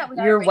something like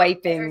that. You're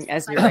wiping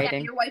as you're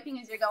writing. You're wiping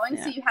as you're going,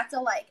 so you have to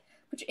like,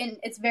 and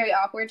it's very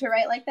awkward to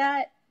write like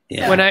that.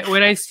 Yeah. So,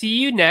 When I see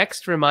you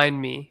next, remind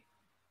me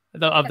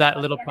of that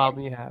little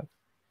problem you have.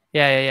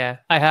 Yeah.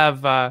 I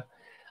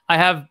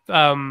have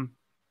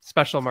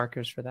special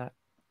markers for that.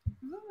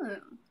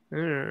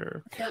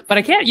 But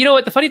I can't. You know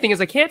what? The funny thing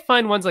is, I can't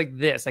find ones like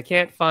this. I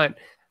can't find.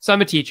 So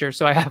I'm a teacher,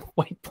 so I have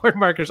whiteboard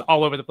markers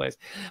all over the place.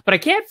 But I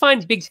can't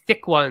find big,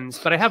 thick ones.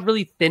 But I have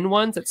really thin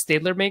ones that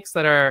Staedtler makes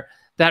that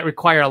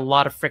require a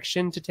lot of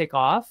friction to take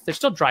off. They're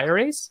still dry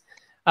erase,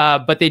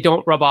 but they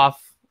don't rub off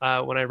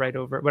when I write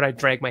over it, when I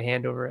drag my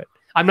hand over it.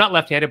 I'm not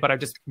left-handed, but I'm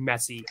just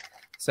messy.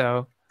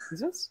 So is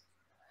this?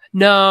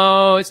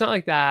 No, it's not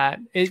like that.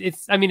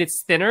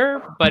 It's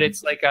thinner, but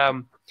it's like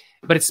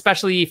but it's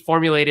specially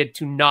formulated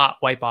to not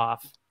wipe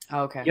off.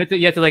 Oh, okay.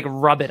 You have to like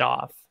rub it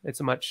off. It's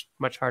much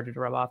harder to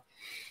rub off.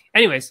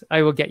 Anyways,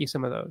 I will get you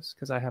some of those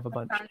because I have a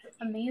bunch. Sounds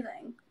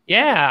amazing.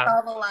 Yeah.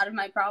 Solve a lot of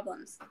my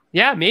problems.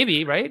 Yeah,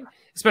 maybe, right?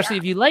 Especially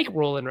if you like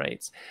roll and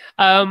writes.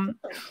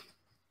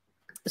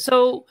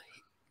 So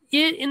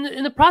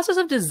in the process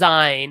of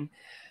design,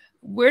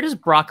 where does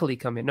broccoli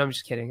come in? No, I'm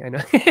just kidding. I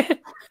know.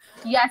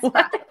 Yes,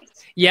 broccoli.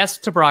 Yes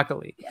to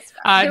broccoli. Yes,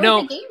 broccoli. There no.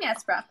 was a game,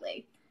 Yes,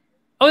 Broccoli.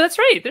 Oh, that's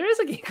right. There is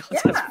a game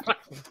called Yes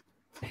Broccoli.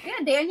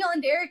 Yeah, Daniel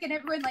and Derek and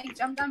everyone like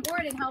jumped on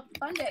board and helped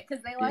fund it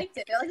because they liked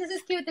it. They're like, "This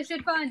is cute. This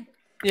should fund."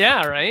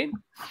 Yeah, right.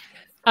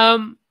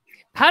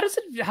 How does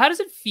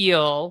it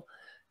feel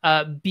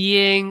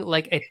being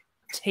like a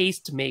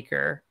taste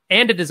maker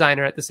and a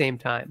designer at the same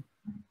time?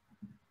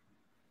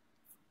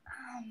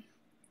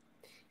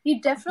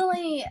 You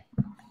definitely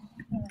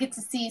get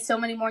to see so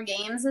many more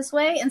games this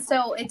way, and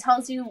so it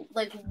tells you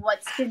like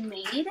what's been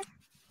made.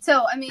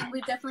 So I mean,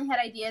 we've definitely had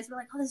ideas. We're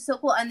like, "Oh, this is so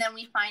cool," and then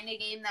we find a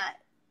game that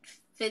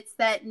fits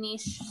that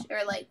niche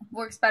or like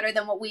works better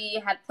than what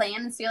we had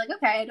planned, and so you're like,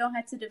 okay, I don't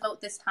have to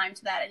devote this time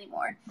to that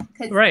anymore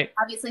because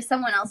obviously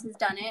someone else has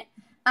done it.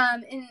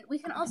 And we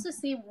can also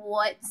see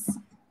what's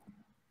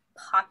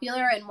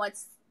popular and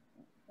what's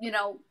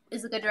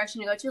is a good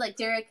direction to go to. Like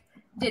Derek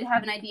did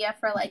have an idea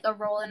for like a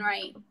roll and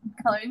write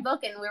coloring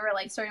book, and we were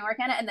like starting to work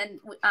on it, and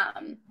then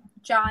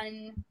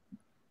John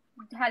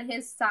had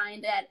his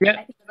signed at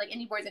I think it was like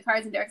Indie Boards and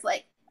Cards, and Derek's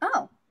like,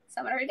 oh,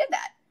 someone already did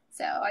that.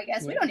 So I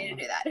guess we don't need to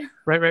do that.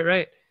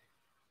 Right.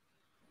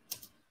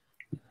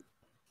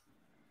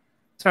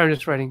 Sorry, I'm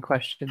just writing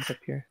questions up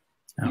here.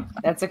 Oh.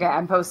 That's okay.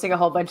 I'm posting a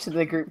whole bunch to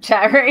the group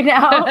chat right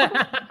now.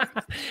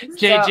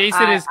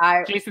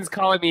 Jason's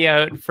calling me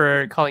out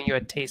for calling you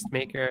a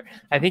tastemaker.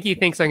 I think he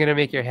thinks I'm going to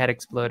make your head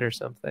explode or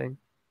something.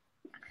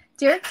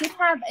 Derek did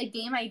have a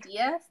game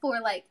idea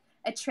for like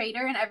a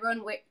trader, and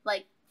everyone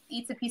like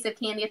eats a piece of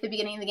candy at the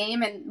beginning of the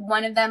game, and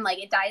one of them like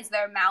it dyes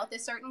their mouth a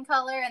certain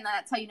color, and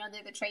that's how you know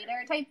they're the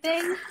traitor type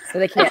thing. So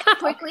they can't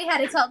quickly had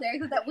to tell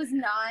Derek that was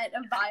not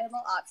a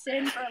viable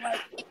option for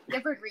like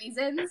different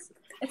reasons.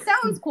 It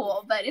sounds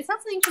cool, but it's not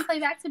something you can play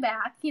back to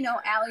back.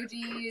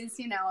 Allergies,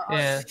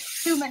 or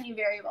too many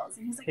variables.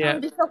 And he's like, "Oh,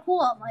 it'd be so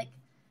cool." I'm like,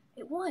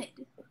 "It would."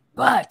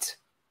 But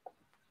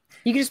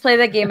you can just play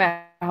that game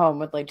at home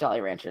with like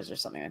Jolly Ranchers or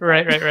something like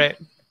that. Right.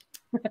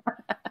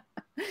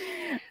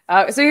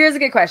 So here's a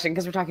good question,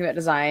 because we're talking about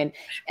design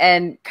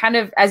and kind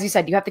of, as you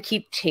said, you have to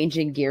keep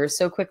changing gears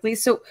so quickly.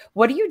 So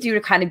what do you do to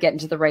kind of get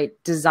into the right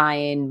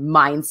design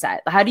mindset?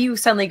 How do you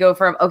suddenly go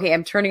from, okay,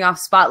 I'm turning off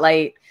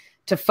Spotlight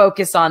to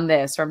focus on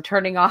this, or I'm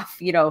turning off,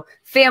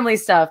 family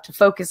stuff to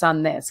focus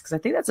on this? Because I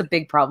think that's a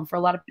big problem for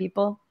a lot of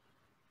people.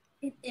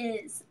 It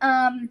is.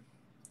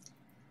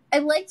 I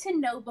like to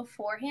know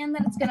beforehand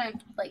that it's going to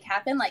like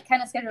happen, like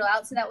kind of schedule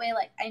out. So that way,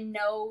 like I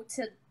know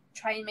to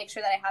try and make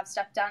sure that I have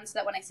stuff done so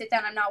that when I sit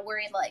down, I'm not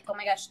worried like, oh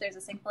my gosh, there's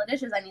a sink full of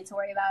dishes I need to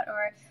worry about,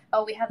 or,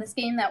 oh, we have this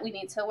game that we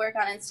need to work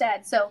on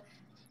instead. So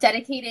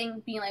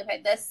dedicating, being like,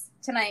 okay, this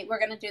tonight, we're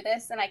going to do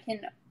this, and I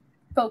can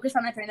focus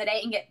on that during the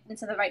day and get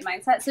into the right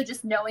mindset. So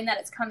just knowing that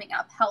it's coming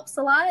up helps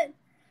a lot.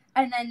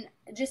 And then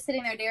just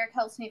sitting there, Derek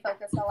helps me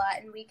focus a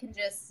lot, and we can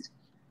just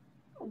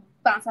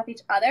bounce off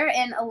each other.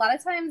 And a lot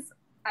of times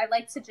I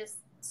like to just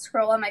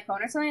scroll on my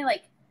phone or something,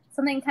 like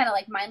something kind of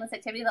like mindless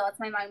activity that lets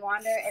my mind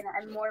wander, and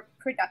I'm more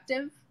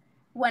productive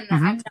when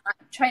I'm not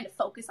trying to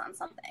focus on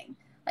something.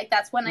 Like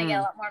that's when I get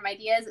a lot more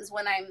ideas, is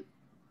when I'm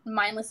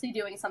mindlessly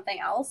doing something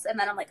else, and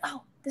then I'm like,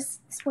 oh, this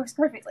works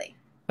perfectly.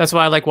 That's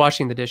why I like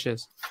washing the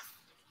dishes.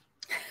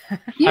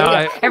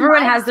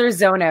 Everyone has their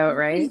zone out,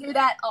 right? You can do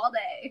that all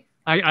day.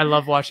 I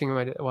love washing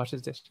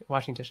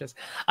dishes.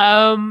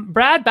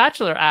 Brad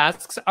Batchelor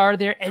asks, are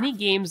there any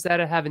games that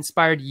have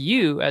inspired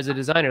you as a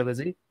designer,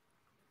 Lizzy?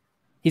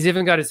 He's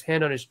even got his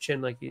hand on his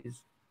chin like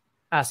he's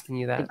asking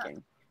you that.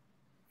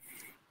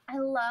 I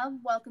love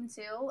Welcome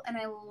To, and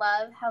I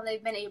love how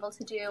they've been able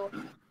to do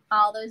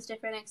all those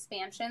different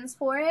expansions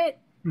for it,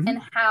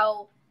 and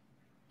how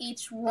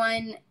each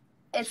one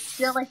is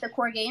still like the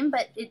core game,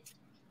 but it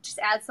just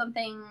adds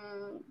something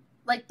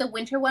like the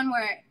winter one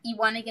where you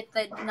want to get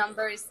the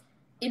numbers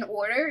in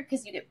order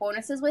because you get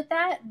bonuses with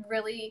that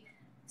really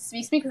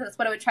speaks to me, because that's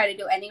what I would try to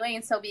do anyway,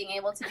 and so being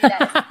able to do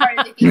that as part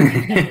of the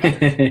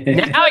game.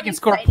 Now I can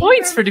score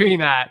points for doing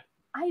that.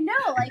 I know,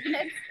 like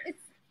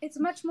it's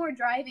much more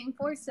driving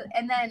force.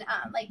 And then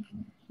like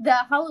the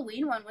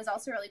Halloween one was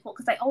also really cool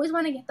because I always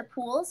want to get the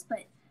pools, but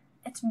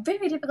it's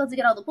very difficult to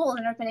get all the pools,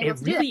 and I've been able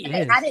to do that.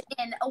 And I had it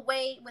in a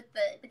way with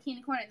the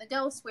candy corn and the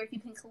ghost, where if you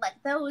can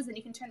collect those and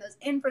you can turn those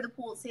in for the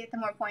pools to get the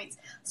more points.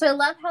 So I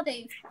love how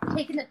they've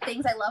taken the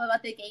things I love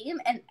about the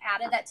game and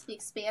added that to the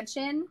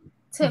expansion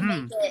to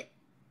make it,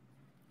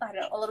 I don't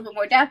know, a little bit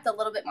more depth, a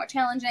little bit more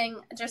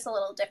challenging, just a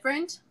little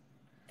different.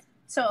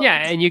 So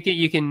yeah, and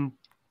you can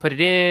put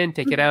it in,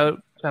 take it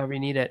out, however you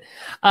need it.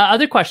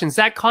 Other questions.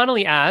 Zach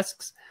Connolly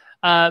asks,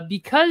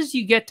 because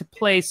you get to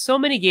play so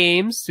many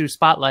games through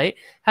Spotlight,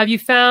 have you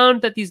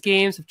found that these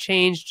games have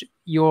changed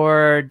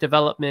your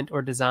development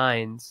or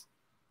designs?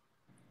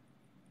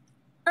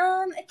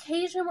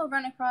 Occasionally we'll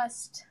run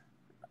across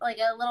like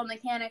a little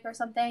mechanic or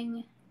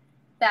something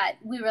that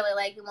we really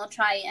like, and we'll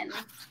try and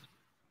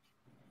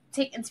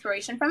take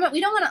inspiration from it.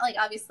 We don't want to, like,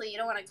 obviously you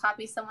don't want to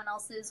copy someone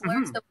else's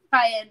work, so we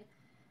try and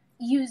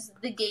use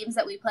the games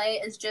that we play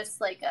as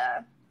just like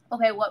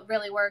okay, what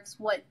really works,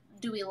 what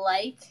do we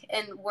like,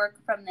 and work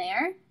from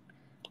there.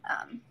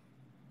 I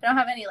don't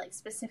have any like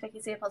specific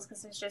examples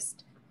because there's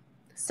just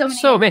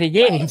so many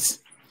games.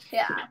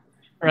 Yeah.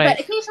 Right.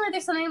 But occasionally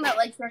there's something that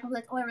like you're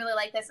like, oh, I really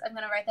like this. I'm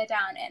going to write that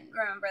down and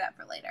remember that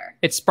for later.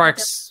 It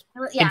sparks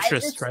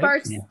interest, it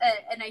sparks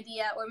an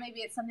idea, or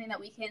maybe it's something that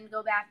we can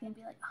go back and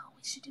be like, oh,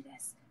 we should do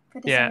this for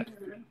this.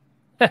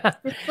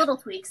 Just little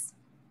tweaks.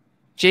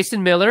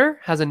 Jason Miller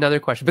has another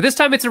question, but this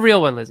time it's a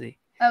real one, Lizzy.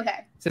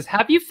 Okay. It says,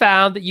 have you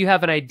found that you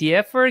have an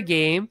idea for a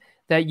game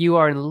that you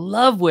are in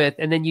love with,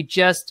 and then you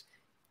just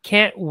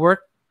can't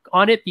work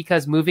on it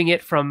because moving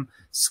it from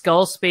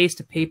skull space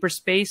to paper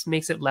space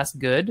makes it less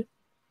good?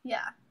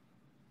 Yeah.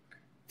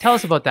 Tell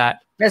us about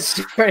that. That's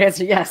the short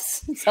answer.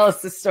 Yes. Tell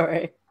us the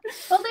story.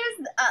 Well,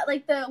 there's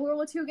like the World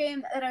War II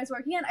game that I was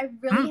working on. I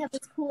really had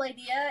this cool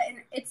idea, and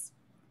it's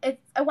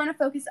I want to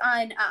focus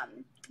on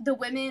the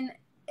women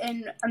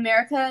in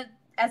America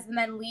as the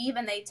men leave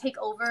and they take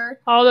over.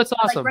 Oh, that's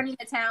awesome! Like running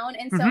the town,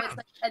 and so it's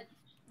like a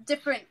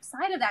different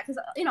side of that, because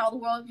all the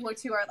World War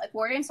II are like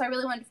war games. So I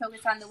really wanted to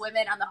focus on the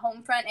women on the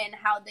home front and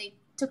how they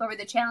took over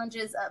the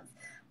challenges of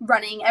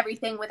running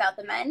everything without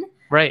the men.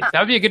 Right, that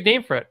would be a good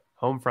name for it.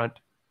 Home front.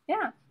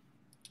 Yeah,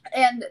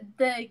 and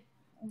the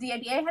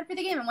idea I had for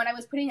the game and what I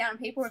was putting down on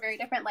paper were very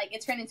different. Like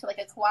it turned into like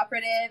a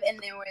cooperative, and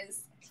there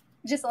was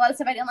just a lot of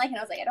stuff I didn't like, and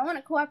I was like, I don't want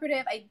a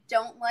cooperative. I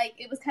don't like.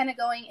 It was kind of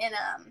going in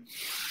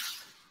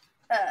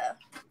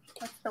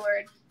what's the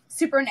word?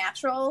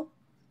 Supernatural.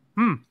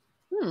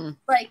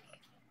 Like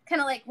kind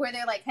of like where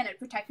they're like kind of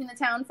protecting the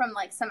town from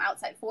like some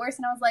outside force,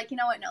 and I was like, you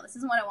know what? No, this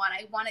isn't what I want.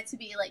 I want it to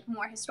be like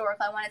more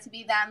historical. I want it to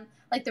be them,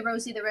 like the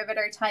Rosie the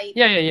Riveter type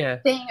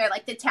thing, or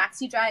like the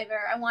taxi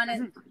driver. I want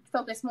to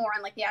focus more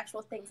on like the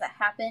actual things that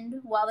happened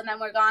while the men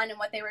were gone and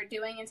what they were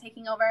doing and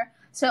taking over.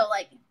 So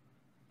like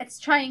it's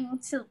trying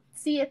to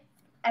see if,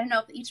 I don't know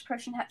if each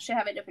person should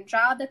have a different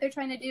job that they're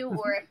trying to do,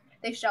 or if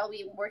they should all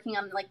be working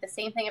on like the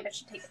same thing, if it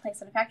should take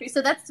place in a factory.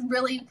 So that's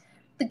really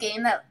the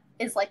game that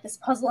is like this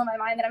puzzle in my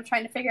mind that I'm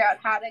trying to figure out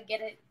how to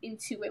get it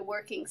into a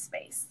working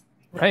space.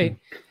 Right.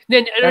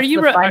 Then are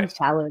you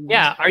challenge.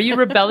 Yeah, are you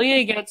rebelling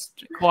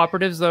against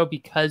cooperatives though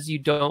because you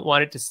don't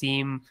want it to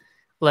seem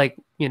like,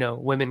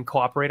 women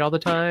cooperate all the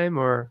time,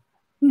 or?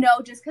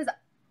 No, just because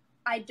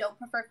I don't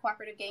prefer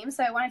cooperative games.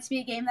 So I want it to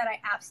be a game that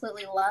I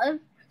absolutely love.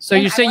 So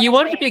you're saying you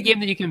want it to be a game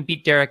that you can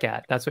beat Derek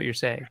at. That's what you're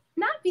saying.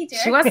 Not beat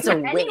Derek. She wants to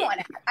win.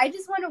 I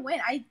just want to win.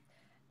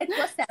 It's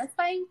less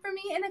satisfying for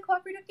me in a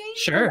cooperative game.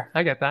 Sure,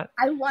 I get that.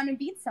 I want to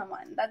beat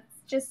someone. That's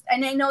just,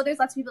 and I know there's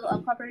lots of people that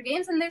love cooperative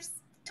games, and there's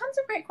tons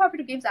of great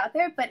cooperative games out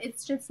there, but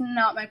it's just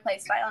not my play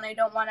style, and I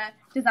don't want to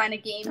design a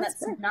game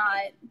that's not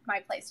my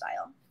play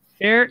style.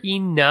 Fair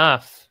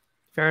enough.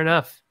 Fair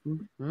enough.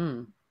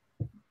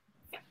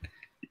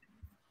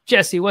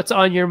 Jesse, what's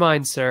on your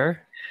mind, sir?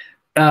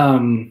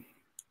 I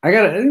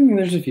think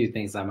there's a few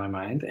things on my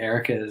mind.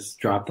 Erica has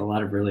dropped a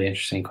lot of really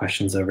interesting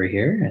questions over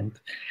here,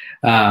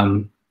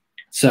 and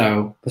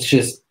so let's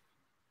just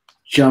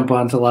jump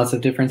onto lots of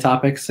different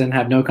topics and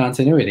have no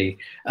continuity.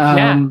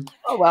 Oh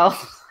well.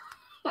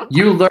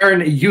 you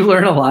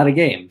learn a lot of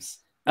games,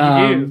 you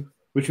do.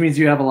 Which means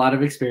you have a lot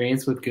of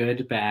experience with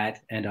good, bad,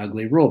 and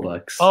ugly rule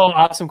books. Oh,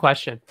 awesome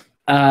question.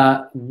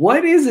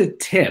 What is a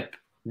tip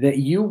that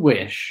you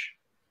wish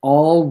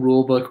all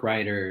rulebook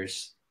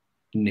writers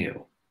new.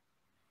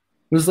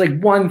 It was like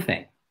one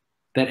thing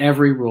that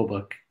every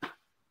rulebook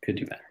could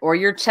do better. Or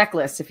your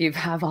checklist if you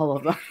have all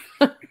of them.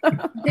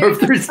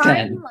 There's a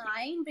fine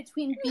line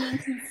between being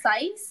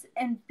concise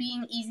and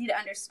being easy to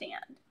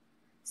understand.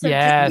 So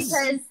just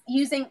because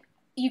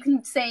you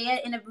can say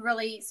it in a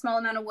really small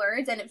amount of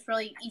words and it's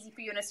really easy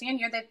for you to understand,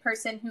 you're the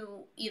person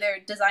who either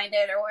designed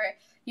it or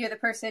you're the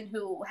person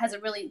who has a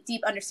really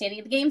deep understanding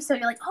of the game. So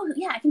you're like, oh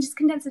yeah, I can just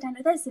condense it down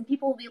to this and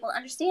people will be able to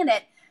understand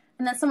it.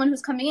 And then someone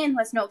who's coming in who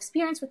has no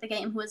experience with the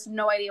game, who has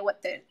no idea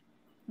what the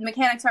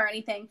mechanics are or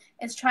anything,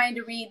 is trying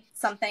to read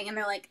something and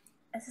they're like,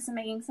 this isn't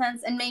making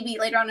sense. And maybe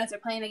later on as they're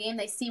playing the game,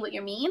 they see what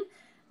you mean.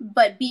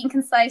 But being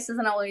concise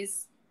doesn't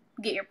always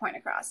get your point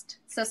across.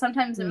 So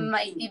sometimes it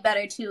might be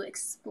better to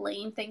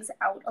explain things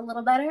out a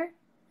little better.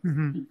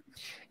 Mm-hmm.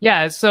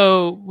 Yeah.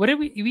 So what did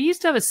we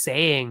used to have a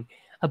saying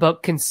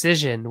about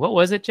concision. What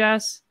was it,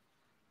 Jess?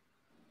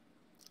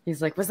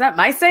 He's like, was that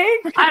my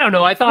saying? I don't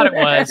know. I thought it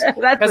was.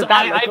 Because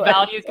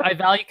I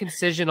value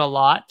concision a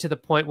lot to the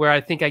point where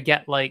I think I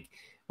get like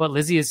what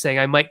Lizzy is saying.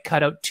 I might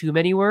cut out too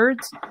many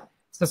words.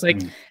 So it's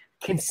like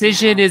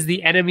concision is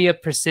the enemy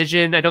of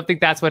precision. I don't think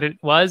that's what it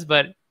was,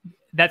 but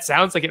that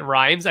sounds like it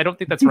rhymes. I don't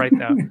think that's right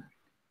though.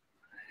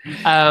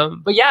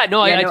 But yeah, no,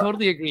 I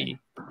totally agree.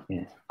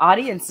 Yeah.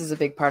 Audience is a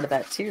big part of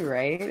that too,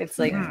 right? It's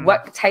like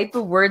what type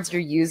of words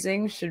you're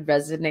using should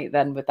resonate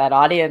then with that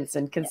audience,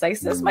 and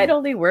conciseness might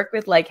only work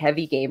with like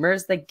heavy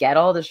gamers that get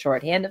all the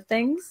shorthand of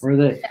things, or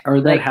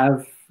that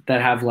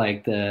have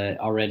like the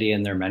already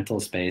in their mental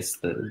space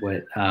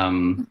what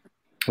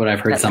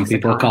I've heard some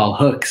people call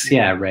hooks.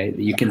 Yeah, right.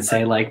 You can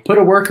say like put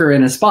a worker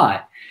in a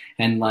spot,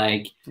 and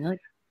like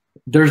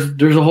there's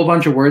a whole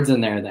bunch of words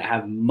in there that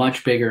have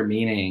much bigger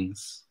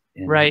meanings,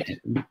 right?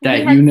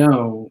 That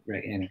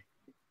right. Anyway.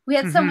 We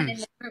had someone in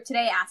the group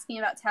today asking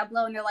about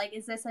Tableau, and they're like,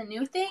 is this a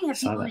new thing? Have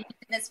people been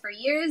using this for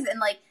years? And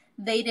like,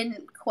 they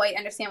didn't quite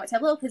understand what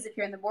Tableau, because if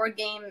you're in the board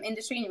game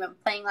industry and you've been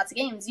playing lots of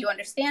games, you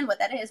understand what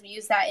that is. We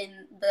use that in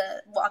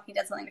the Walking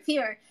Dead Land of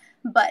Fear.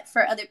 But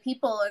for other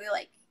people, they're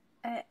like,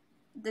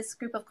 this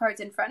group of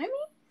cards in front of me?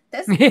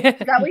 Is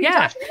that what you're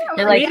talking about?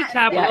 You're like,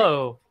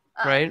 Tableau.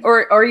 Right,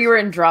 or you were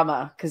in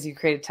drama because you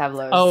created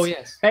tableaus. Oh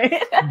yes,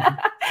 right?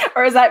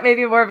 Or is that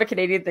maybe more of a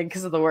Canadian thing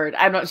because of the word?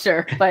 I'm not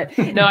sure, but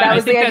no, that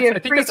was the idea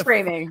of freeze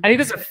framing. I think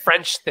that's a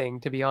French thing,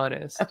 to be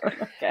honest.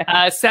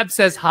 Okay. Seb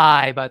says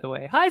hi, by the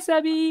way. Hi,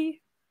 Sebby.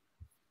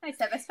 Hi,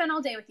 Seb. I spent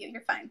all day with you.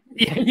 You're fine.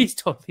 Yeah, he's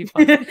totally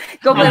fine.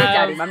 Go play with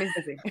Daddy. Mommy's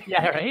busy.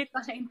 Yeah, right.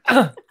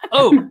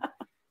 Fine.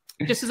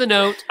 Just as a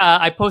note,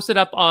 I posted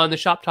up on the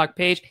Shop Talk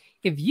page.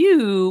 If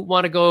you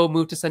want to go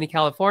move to sunny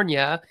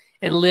California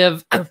and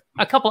live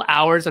a couple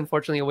hours,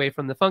 unfortunately, away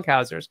from the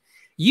Funkhousers,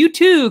 you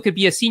too could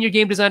be a senior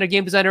game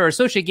designer, or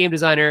associate game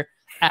designer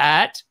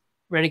at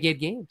Renegade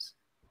Games.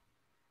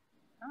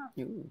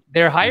 Oh.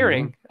 They're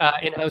hiring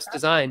in-house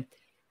design.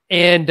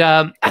 And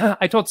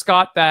I told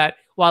Scott that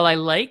while I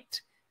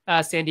liked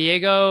San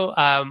Diego,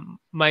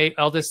 my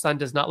eldest son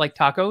does not like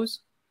tacos.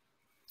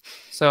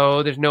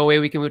 So there's no way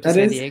we can move to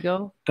San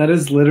Diego. That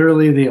is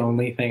literally the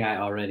only thing I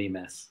already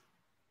miss.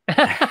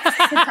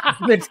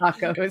 The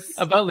tacos.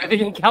 About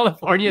living in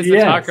California is the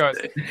tacos.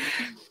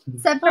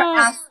 Except for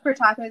ask for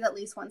tacos at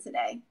least once a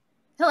day.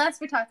 He'll ask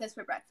for tacos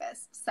for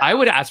breakfast. So. I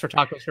would ask for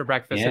tacos for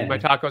breakfast if my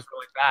tacos were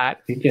like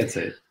that. He gets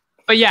it.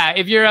 But yeah,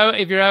 if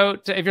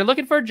you're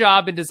looking for a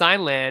job in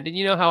design land, and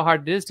you know how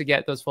hard it is to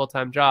get those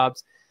full-time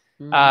jobs,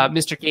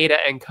 Mr. Gata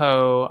and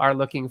Co. are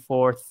looking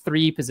for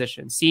 3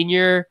 positions: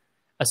 senior,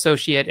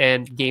 associate,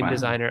 and game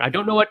designer. I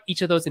don't know what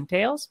each of those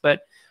entails,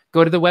 but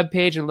go to the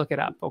webpage and look it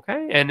up,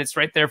 okay? And it's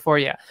right there for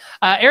you.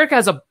 Erica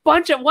has a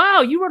bunch of...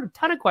 Wow, you wrote a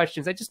ton of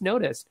questions. I just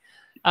noticed.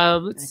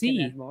 Let's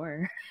see.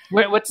 More.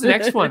 What's the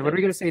next one? What are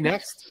we going to say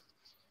next?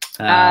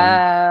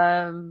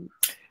 Yeah,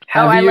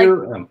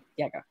 go.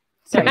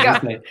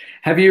 Sorry,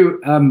 have you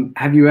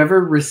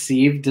ever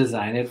received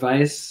design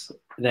advice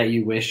that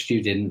you wished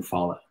you didn't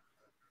follow?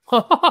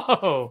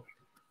 Oh.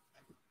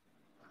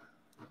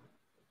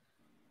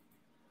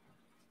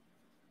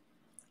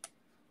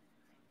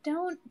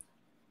 Don't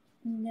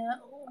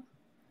know.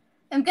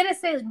 I'm gonna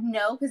say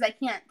no because I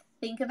can't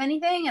think of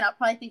anything, and I'll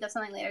probably think of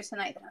something later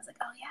tonight. And I was like,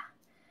 oh yeah.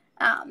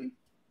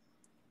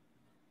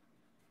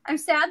 I'm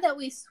sad that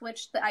we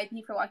switched the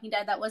IP for Walking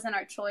Dead. That wasn't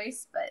our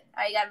choice, but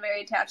I got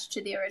very attached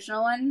to the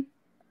original one.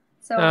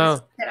 So I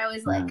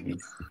was like,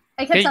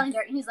 I kept telling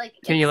Derek, and he's like,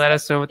 can you let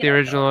us know what the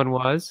original one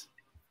was?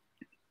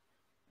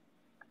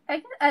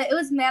 It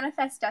was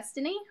Manifest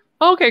Destiny.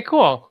 Okay,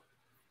 cool.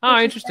 Oh,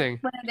 interesting.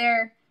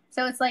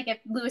 So it's like if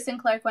Lewis and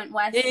Clark went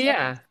west.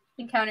 Yeah.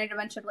 Encountered a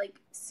bunch of like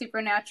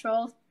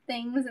supernatural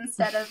things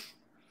instead of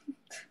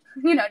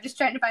just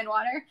trying to find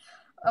water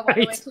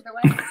away to the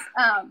west.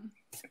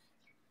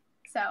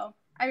 So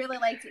I really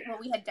liked what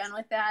we had done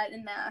with that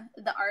and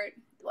the art.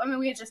 I mean,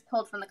 we had just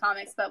pulled from the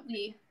comics, but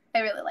I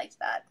really liked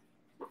that.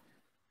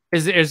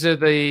 Is there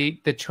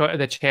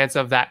the chance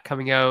of that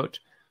coming out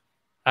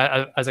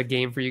as a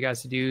game for you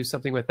guys to do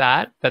something with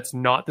that's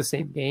not the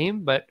same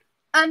game, but?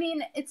 I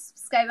mean,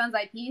 it's Skybound's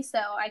IP, so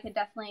I could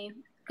definitely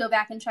go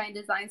back and try and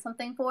design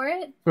something for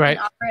it right. and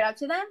offer it up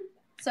to them.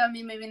 So I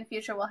mean, maybe in the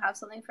future we'll have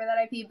something for that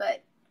IP,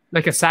 but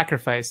like a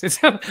sacrifice. It's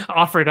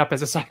offer it up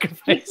as a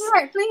sacrifice.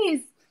 Sure,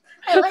 please.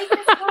 I like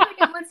this comic.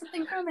 I want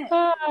something from it.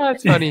 Oh,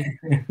 that's funny.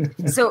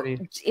 So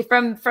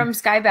from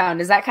Skybound,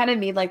 does that kind of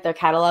mean like the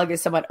catalog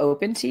is somewhat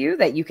open to you,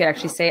 that you could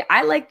actually say,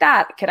 I like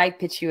that. Could I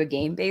pitch you a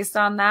game based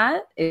on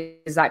that?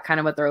 Is that kind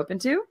of what they're open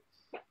to?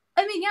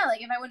 I mean, yeah,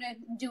 like if I want to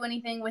do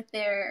anything with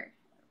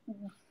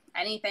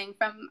anything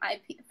from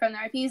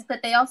their IPs,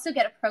 but they also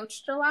get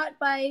approached a lot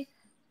by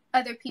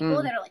other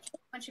people that are like, hey,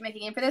 why don't you make a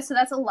game for this? So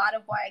that's a lot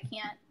of why I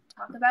can't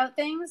talk about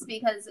things,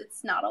 because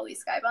it's not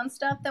always Skybound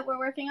stuff that we're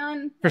working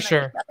on. For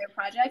sure. Other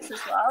projects as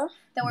well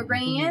that we're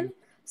bringing in.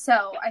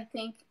 So I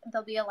think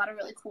there'll be a lot of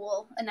really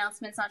cool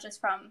announcements, not just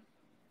from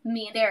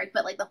me and Derek,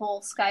 but like the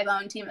whole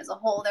Skybound team as a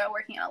whole. They're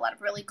working on a lot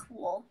of really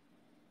cool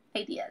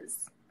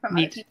ideas from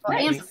other people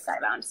and from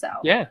Skybound. So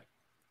yeah.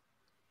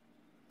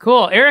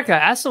 Cool. Erica,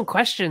 ask some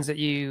questions that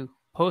you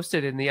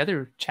posted in the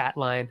other chat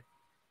line.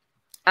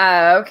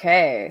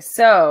 Okay,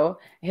 so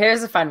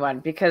here's a fun one,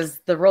 because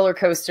the roller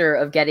coaster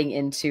of getting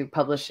into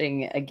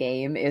publishing a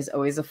game is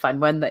always a fun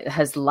one that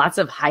has lots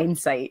of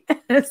hindsight.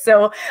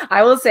 So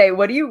I will say,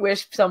 what do you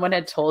wish someone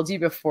had told you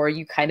before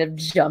you kind of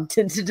jumped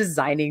into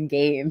designing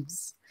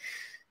games?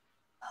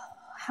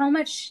 How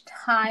much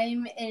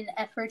time and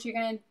effort you're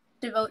going to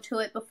devote to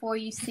it before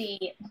you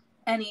see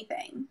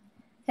anything.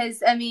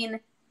 Because, I mean,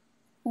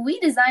 we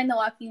designed the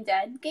Walking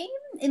Dead game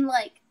in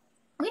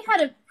we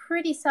had a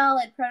pretty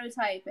solid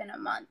prototype in a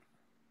month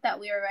that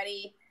we were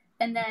ready,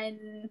 and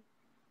then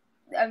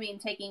I mean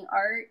taking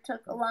art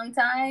took a long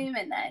time,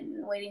 and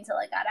then waiting till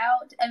it got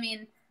out. I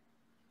mean,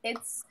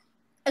 it's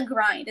a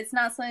grind. It's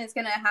not something that's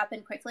going to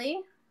happen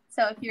quickly.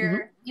 So if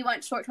you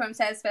want short-term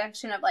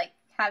satisfaction of like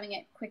having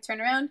it quick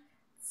turnaround,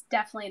 it's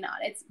definitely not.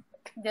 It's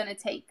going to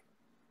take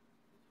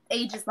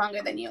ages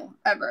longer than you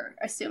ever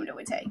assumed it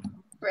would take,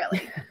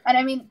 really. And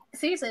I mean,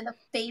 seriously, the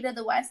Fate of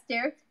the West,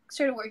 Derek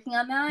started working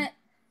on that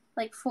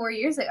like 4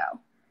 years ago.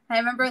 I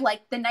remember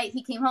like the night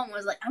he came home and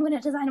was like, I'm going to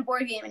design a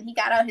board game, and he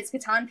got out his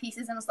Catan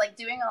pieces and was like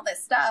doing all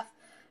this stuff,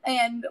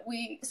 and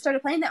we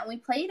started playing that, and we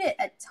played it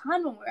a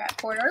ton when we were at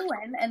Port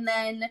Irwin. And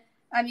then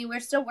I mean, we're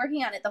still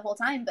working on it the whole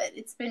time, but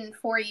it's been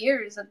 4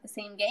 years of the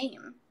same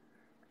game.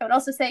 I would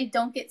also say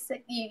don't get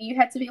sick. You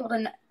have to be able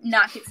to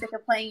not get sick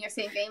of playing your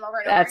same game over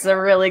and over. That's a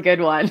really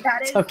good one.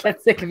 Don't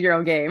get sick of your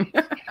own game.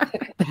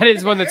 That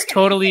is one that's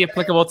totally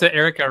applicable to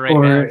Erica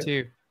now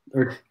too.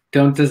 Or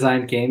don't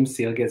design games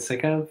you'll get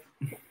sick of.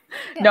 Yeah.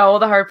 No,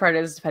 the hard part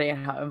is depending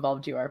on how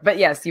involved you are. But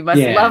yes, you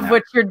must love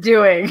what you're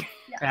doing.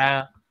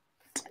 Yeah.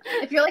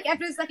 If you're like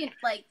after the second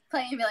like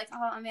playing and be like,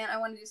 oh man, I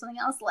want to do something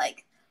else,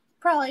 like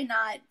probably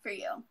not for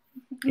you.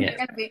 Yeah. You're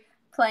gonna be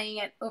playing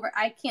it over.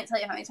 I can't tell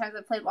you how many times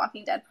I've played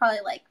Walking Dead. Probably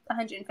like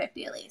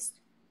 150 at least.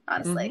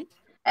 Honestly,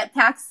 at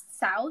PAX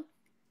South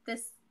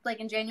this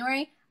in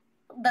January,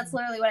 that's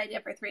literally what I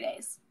did for 3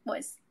 days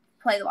was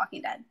play The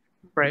Walking Dead.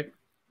 Right.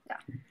 Yeah.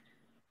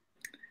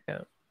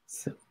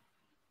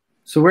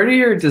 So where do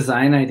your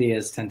design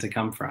ideas tend to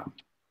come from?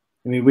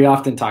 I mean, we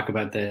often talk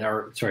about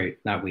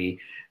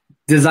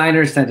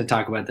designers tend to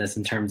talk about this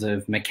in terms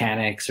of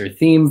mechanics or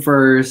theme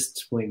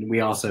first. We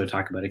also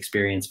talk about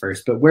experience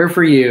first. But where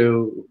for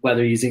you,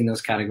 whether using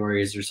those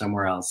categories or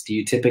somewhere else, do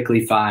you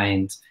typically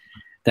find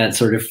that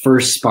sort of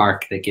first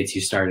spark that gets you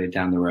started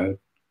down the road?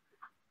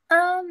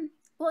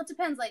 Well, it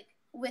depends. Like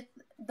with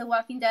The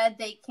Walking Dead,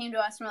 they came to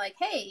us and were like,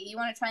 hey, you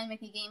want to try and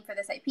make a game for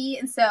this IP?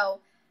 And so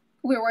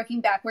we're working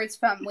backwards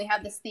from, we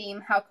have this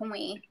theme, how can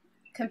we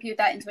compute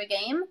that into a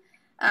game?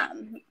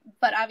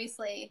 But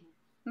obviously,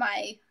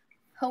 my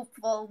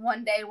hopeful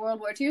one day World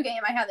War II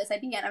game, I have this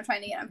idea and I'm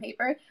trying to get on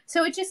paper.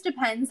 So it just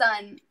depends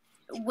on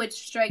which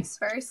strikes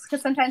first,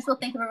 because sometimes we'll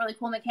think of a really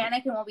cool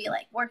mechanic and we'll be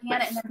like working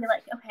on it and then be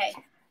like, okay,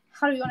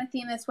 how do we want to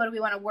theme this? What do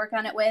we want to work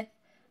on it with?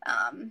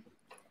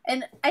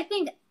 And I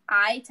think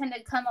I tend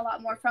to come a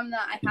lot more from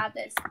I have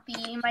this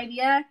theme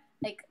idea.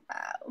 Like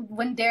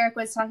when Derek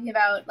was talking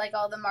about like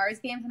all the Mars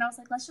games, and I was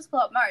like, let's just blow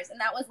up Mars. And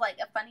that was like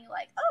a funny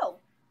oh,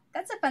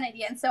 that's a fun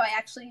idea. And so I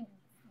actually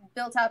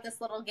built out this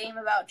little game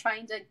about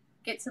trying to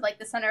get to like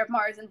the center of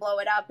Mars and blow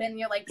it up, and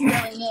you're like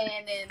drilling in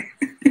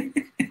and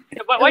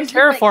why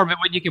terraform it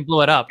when you can blow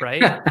it up,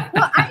 right? Well,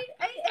 I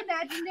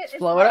imagined it as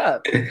blow it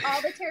up.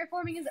 All the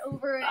terraforming is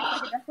over, and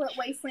it's like a desolate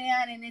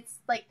wasteland, and it's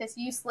like this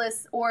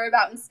useless orb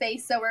out in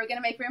space, so we're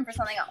gonna make room for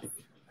something else.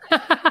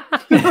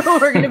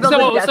 We're gonna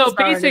build so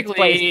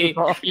basically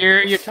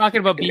you're talking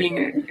about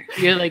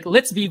you're like,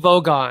 let's be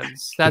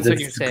Vogons. That's what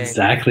you're saying.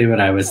 Exactly what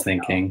I was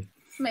thinking.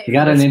 Maybe. You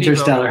got an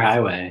interstellar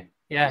highway.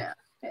 Yeah.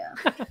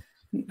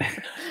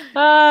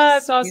 Ah,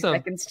 that's awesome. 2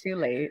 seconds too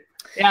late.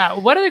 Yeah.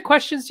 What other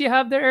questions do you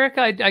have there,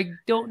 Erica? I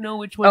don't know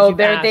which ones.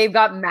 They've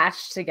got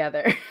matched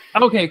together.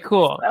 Okay,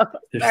 cool.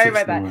 So, sorry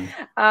about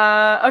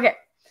that. Okay.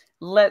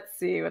 Let's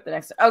see what the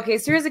next. Okay,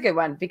 so here's a good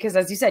one because,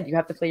 as you said, you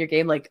have to play your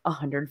game like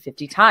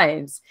 150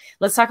 times.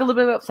 Let's talk a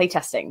little bit about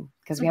playtesting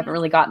because we haven't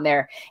really gotten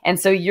there. And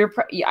so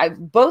I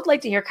both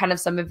like to hear kind of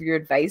some of your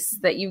advice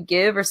that you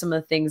give, or some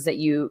of the things that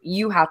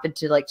you happen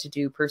to like to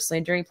do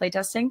personally during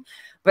playtesting,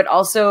 but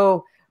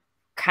also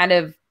kind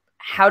of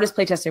how does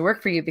playtesting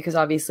work for you? Because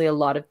obviously a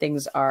lot of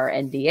things are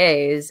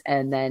NDAs,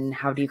 and then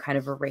how do you kind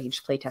of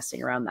arrange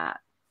playtesting around that?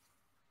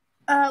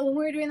 When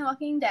we were doing The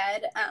Walking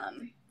Dead,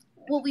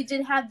 well, we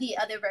did have the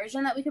other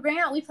version that we could bring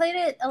out. We played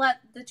it a lot.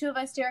 The two of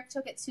us, Derek,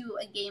 took it to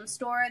a game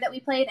store that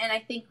we played, and I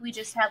think we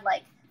just had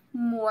like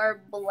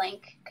more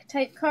blank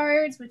type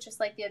cards, which is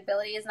like the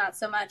abilities, not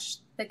so much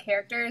the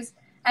characters.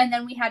 And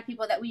then we had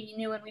people that we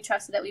knew and we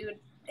trusted that we would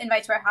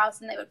invite to our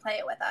house and they would play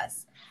it with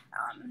us.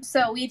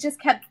 So we just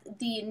kept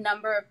the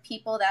number of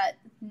people that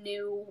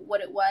knew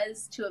what it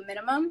was to a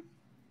minimum.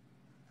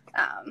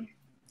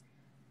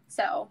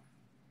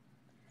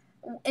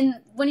 And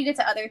when you get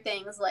to other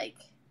things, like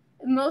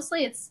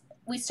mostly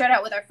we start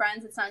out with our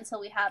friends. It's not until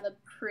we have a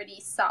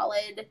pretty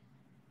solid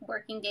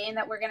working game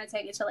that we're going to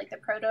take it to like the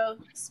proto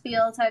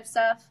spiel type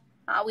stuff.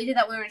 We did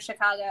that when we were in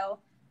Chicago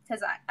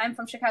because I'm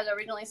from Chicago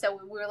originally, so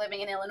we were living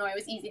in Illinois. It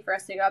was easy for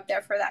us to go up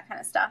there for that kind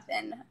of stuff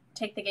and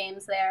take the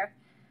games there.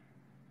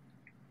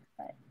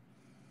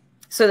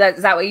 So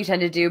is that what you tend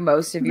to do?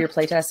 Most of your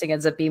playtesting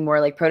ends up being more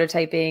like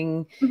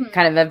prototyping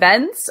kind of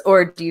events,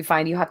 or do you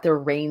find you have to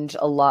arrange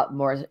a lot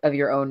more of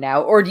your own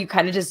now, or do you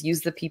kind of just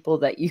use the people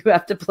that you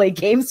have to play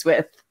games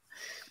with?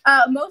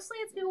 Mostly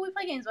it's people we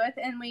play games with,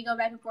 and we go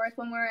back and forth.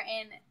 When we're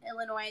in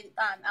Illinois,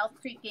 Elf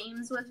Creek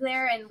Games was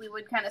there, and we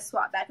would kind of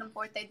swap back and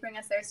forth. They'd bring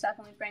us their stuff,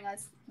 and we'd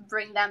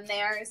bring them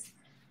theirs.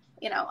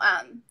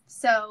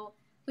 So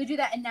we do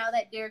that. And now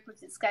that Derek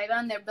works at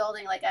Skybound, they're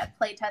building like a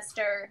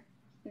playtester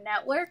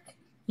network.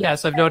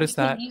 Yes, I've noticed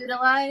that.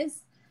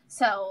 Utilize,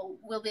 so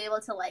we'll be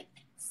able to like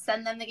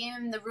send them the game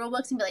and the rule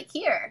books and be like,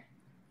 here,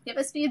 give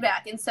us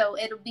feedback. And so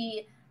it'll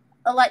be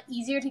a lot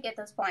easier to get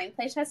those blind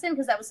play tests in,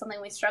 because that was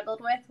something we struggled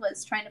with,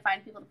 was trying to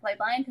find people to play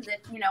blind, because if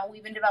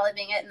we've been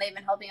developing it and they've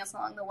been helping us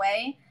along the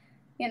way,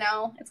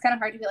 it's kind of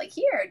hard to be like,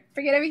 here,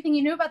 forget everything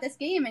you knew about this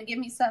game and give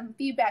me some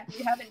feedback that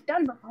you haven't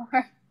done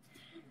before.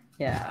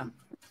 Yeah.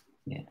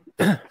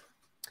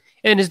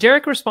 And is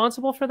Derek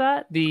responsible for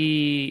that?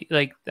 The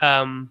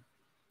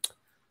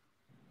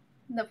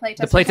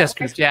playtest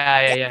group.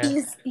 Yeah.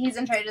 He's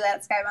in charge of that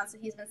at Skybound, so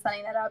he's been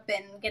setting that up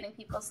and getting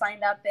people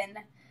signed up and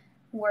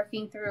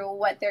working through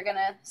what they're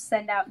gonna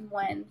send out and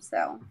when.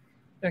 So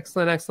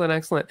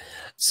excellent.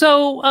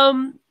 So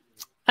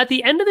at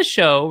the end of the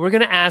show, we're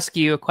gonna ask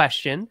you a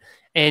question,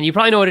 and you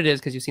probably know what it is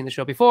because you've seen the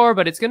show before,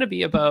 but it's gonna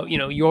be about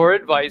your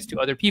advice to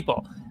other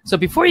people. So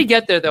before you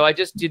get there, though, I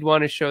just did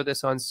want to show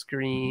this on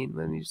screen.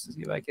 Let me just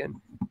see if I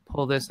can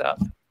pull this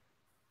up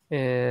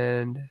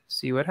and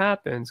see what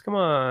happens. Come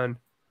on.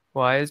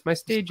 Why is my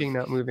staging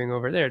not moving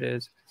over? There it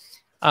is.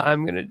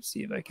 I'm going to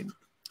see if I can.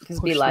 Because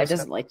Be Live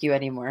doesn't like you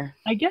anymore.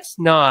 I guess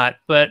not,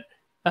 but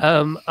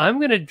I'm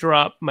going to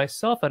drop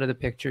myself out of the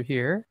picture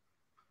here.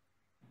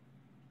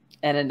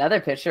 And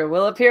another picture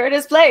will appear in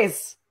his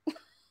place.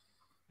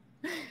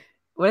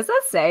 What does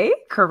that say?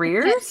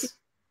 Careers?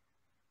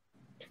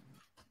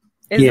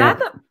 Is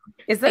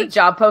that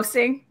job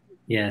posting?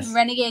 Yes.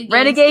 Renegade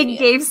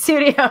Game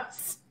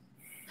Studios.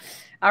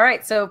 All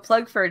right, so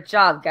plug for a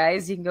job,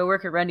 guys. You can go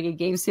work at Renegade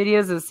Game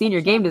Studios as a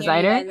senior game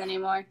designer. Can't hear you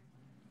guys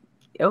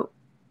anymore.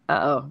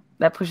 Oh,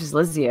 that pushes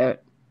Lizzy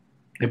out.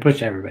 They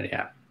push everybody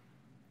out.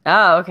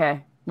 Oh,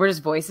 okay. We're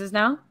just voices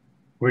now?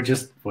 We're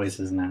just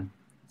voices now.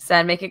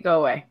 Sad, make it go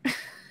away.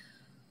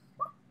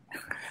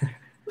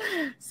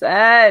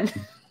 Sad.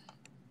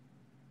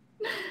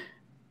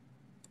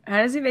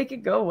 How does he make it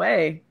go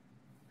away?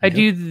 I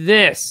do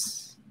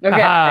this. Okay.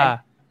 I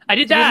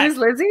did that. Did you lose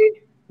Lizzy?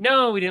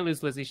 No, we didn't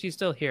lose Lizzy. She's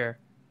still here.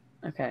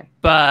 Okay.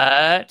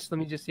 But let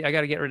me just see. I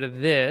got to get rid of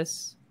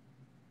this.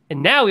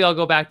 And now we all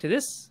go back to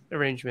this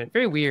arrangement.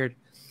 Very weird.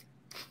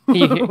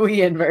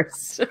 We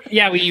inversed.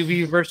 Yeah, we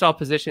reversed all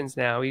positions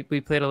now. We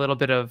played a little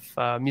bit of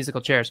musical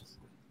chairs.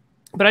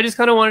 But I just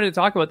kind of wanted to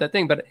talk about that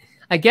thing. But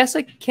I guess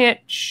I can't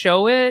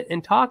show it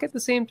and talk at the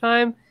same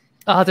time.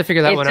 I'll have to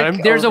figure that one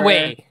out. There's a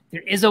way.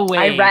 There is a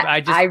way. I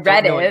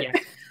read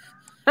it.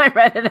 I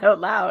read it out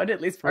loud, at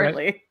least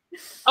partly. Right.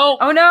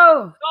 Oh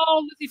no!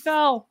 Oh, Lizzy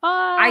fell.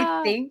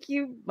 I think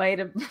you might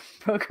have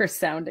broke her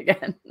sound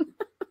again.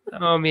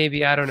 Oh,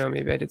 maybe. I don't know.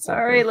 Maybe I did something.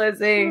 Sorry,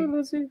 Lizzy.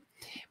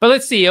 But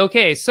let's see.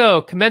 Okay,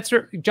 so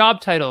commensurate job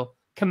title,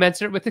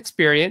 commensurate with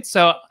experience.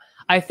 So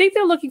I think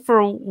they're looking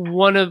for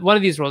one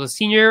of these roles, a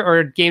senior or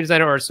a game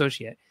designer or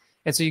associate.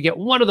 And so you get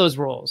one of those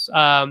roles.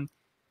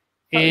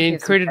 In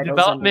creative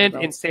development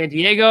in San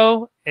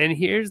Diego. And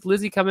here's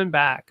Lizzy coming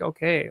back.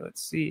 Okay,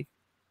 let's see.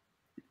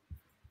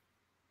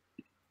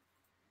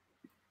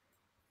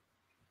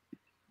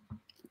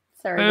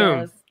 Sorry,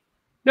 guys.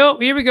 No,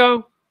 here we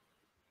go.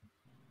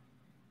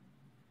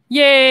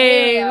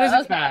 Yay!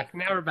 Lizzy's back.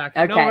 Now we're back.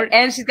 Okay, no,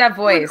 and she's got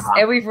voice,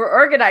 and we've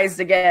organized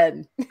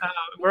again.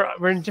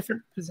 We're in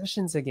different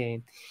positions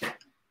again.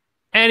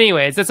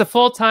 Anyways, that's a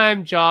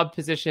full-time job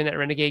position at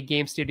Renegade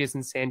Game Studios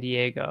in San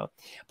Diego.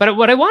 But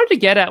what I wanted to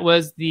get at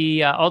was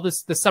the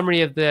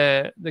summary of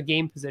the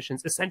game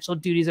positions, essential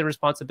duties and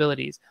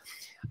responsibilities.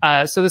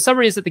 So the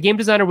summary is that the game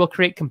designer will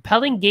create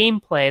compelling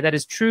gameplay that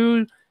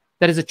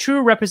is a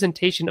true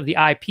representation of the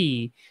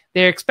IP.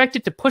 They're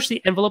expected to push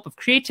the envelope of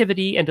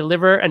creativity and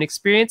deliver an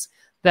experience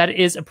that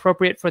is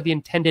appropriate for the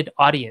intended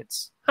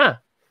audience.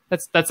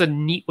 That's a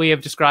neat way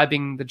of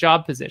describing the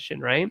job position,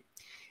 right?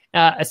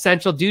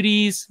 Essential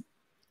duties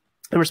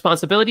and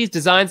responsibilities: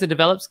 designs and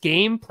develops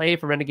gameplay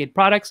for Renegade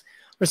products,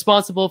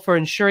 responsible for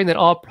ensuring that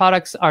all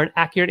products are an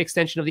accurate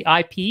extension of the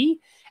IP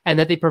and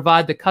that they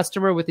provide the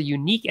customer with a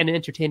unique and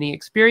entertaining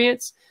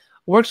experience.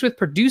 Works with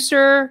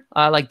producer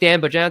like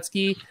Dan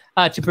Bojanski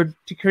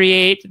to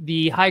create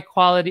the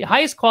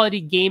highest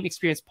quality game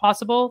experience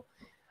possible.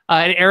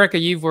 And Erica,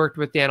 you've worked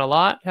with Dan a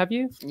lot, have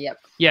you? Yep.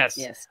 Yes.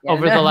 Yeah,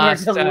 over the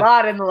last a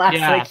lot in the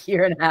last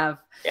year and a half.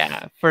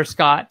 Yeah, for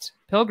Scott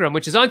Pilgrim,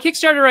 which is on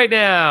Kickstarter right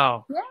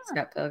now. Yeah,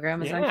 Scott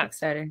Pilgrim is on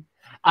Kickstarter.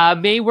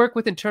 May work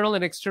with internal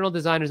and external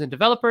designers and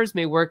developers,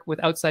 may work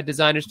with outside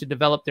designers to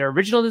develop their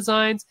original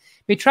designs,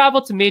 may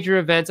travel to major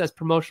events as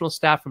promotional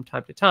staff from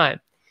time to time.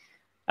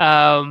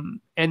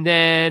 And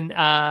then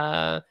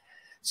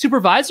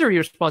supervisory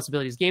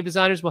responsibilities. Game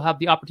designers will have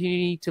the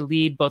opportunity to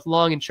lead both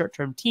long and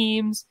short-term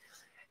teams.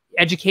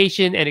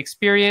 Education and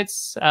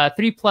experience,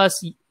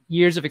 3+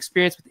 years of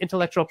experience with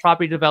intellectual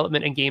property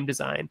development and game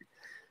design.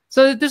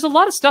 So there's a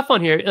lot of stuff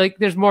on here. Like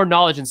there's more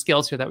knowledge and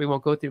skills here that we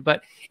won't go through,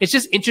 but it's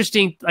just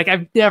interesting. Like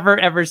I've never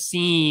ever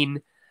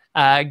seen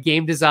a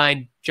game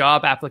design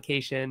job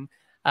application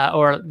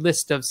or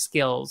list of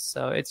skills.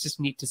 So it's just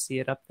neat to see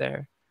it up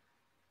there.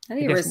 I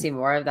think we're going to see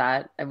more of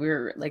that.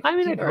 We're like, I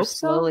mean, people are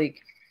slowly.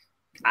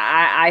 So.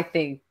 I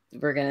think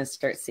we're going to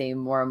start seeing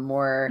more and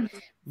more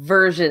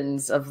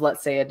versions of,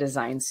 let's say, a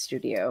design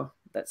studio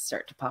that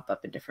start to pop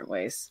up in different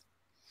ways.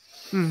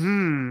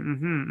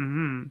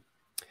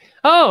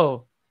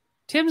 Oh,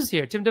 Tim's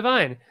here. Tim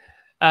Devine.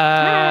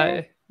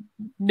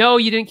 No,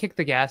 you didn't kick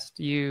the guest.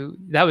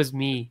 That was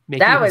me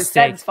making that a was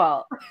mistake. Ted's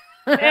fault.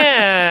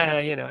 Yeah,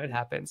 it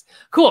happens.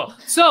 Cool.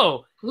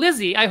 So,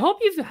 Lizzy, I hope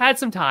you've had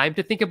some time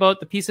to think about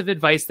the piece of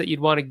advice that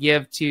you'd want to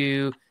give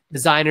to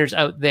designers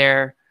out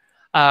there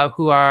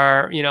who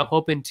are,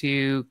 hoping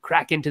to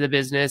crack into the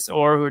business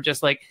or who are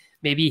just like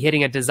maybe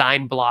hitting a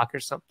design block or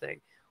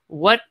something.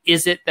 What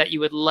is it that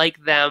you would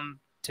like them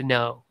to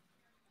know?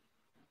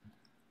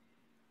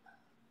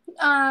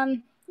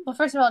 Well,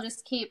 first of all,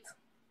 just keep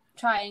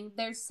trying.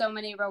 There's so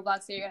many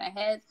roadblocks that you're going to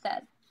hit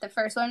that the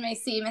first one may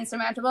seem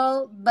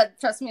insurmountable, but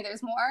trust me,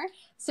 there's more.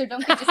 So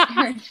don't get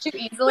discouraged too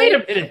easily. Wait a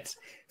minute.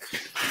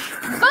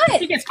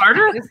 But it gets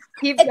harder? Just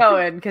keep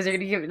going because you're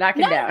going to keep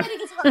knocking down. It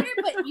gets harder,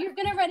 but you're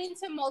going to run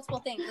into multiple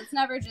things. It's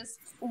never just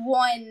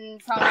one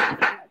problem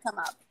that come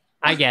up.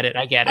 I get it.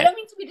 I don't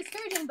mean to be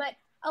discouraging, but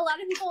a lot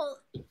of people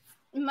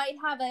might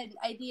have an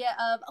idea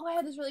of, I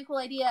have this really cool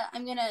idea.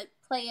 I'm going to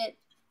play it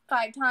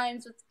 5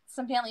 times with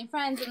some family and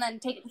friends and then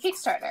take it to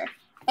Kickstarter.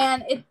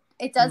 And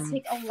it does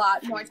take a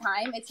lot more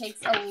time. It takes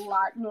a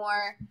lot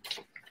more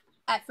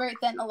effort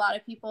than a lot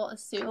of people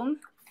assume.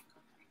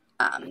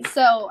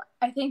 So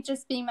I think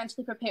just being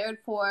mentally prepared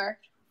for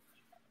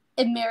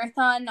a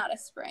marathon, not a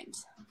sprint.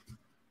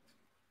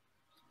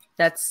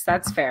 That's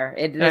fair.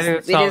 It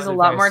is a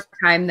lot more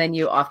time than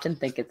you often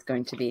think it's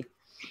going to be.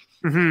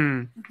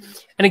 And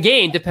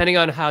again, depending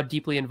on how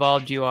deeply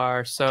involved you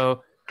are.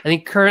 So I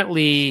think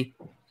currently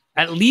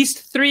at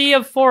least 3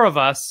 of 4 of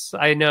us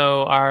I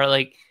know are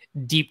like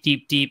deep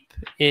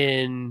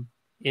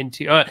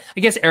into. I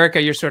guess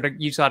Erica, you sort of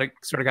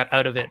got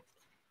out of it,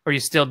 or you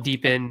still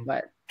deep in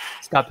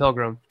Scott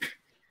Pilgrim.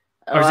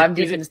 I'm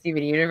deep in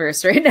Steven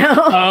Universe right now.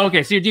 Oh,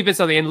 okay. So you're deep in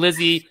something. And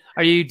Lizzy,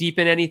 are you deep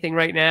in anything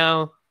right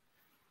now,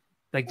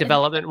 like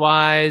development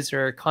wise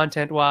or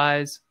content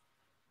wise?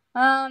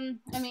 I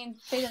mean,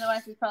 Fate of the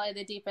West is probably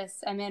the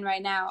deepest I'm in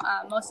right now.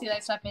 Most of the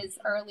other stuff is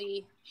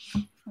early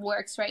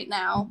works right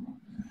now.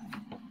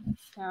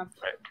 Yeah.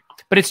 Right.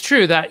 But it's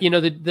true that,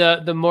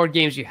 the more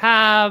games you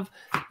have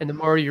and the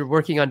more you're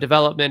working on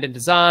development and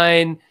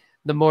design,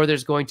 the more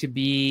there's going to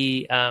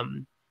be,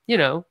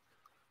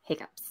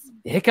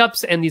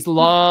 hiccups and these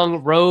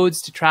long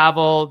roads to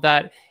travel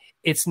that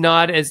it's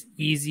not as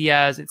easy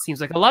as it seems.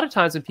 Like a lot of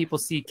times when people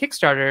see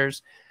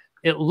Kickstarters,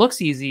 it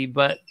looks easy,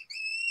 but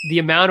the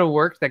amount of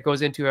work that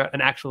goes into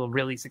an actual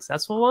really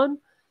successful one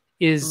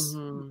is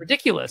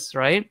ridiculous,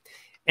 right?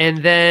 And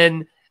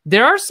then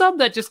there are some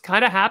that just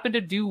kind of happen to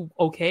do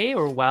okay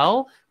or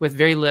well with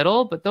very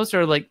little, but those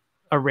are like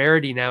a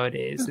rarity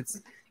nowadays.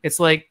 It's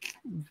like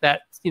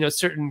that,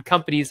 certain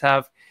companies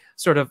have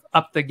sort of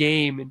upped the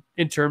game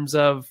in terms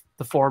of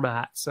the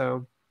format.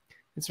 So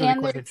it's really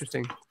quite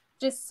interesting.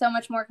 Just so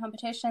much more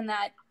competition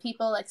that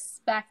people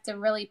expect a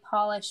really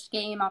polished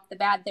game off the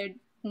bat. They're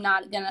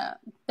not going to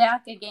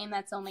back a game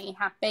that's only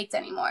half baked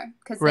anymore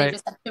because they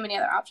just have too many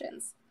other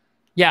options.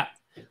 Yeah.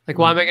 Like,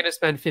 why am I going to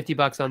spend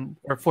 $50 on,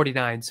 or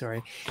 49,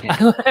 sorry,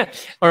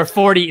 or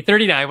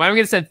 39? Why am I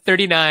going to spend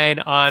 39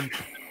 on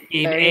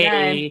game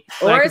A,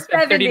 or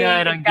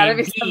 79 on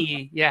game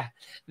B. Yeah,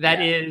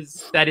 that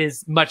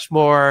is much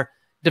more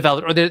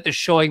developed, or they're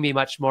showing me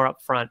much more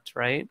upfront,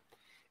 right?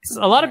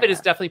 So a lot of it is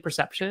definitely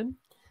perception.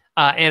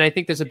 And I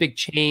think there's a big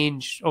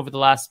change over the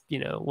last,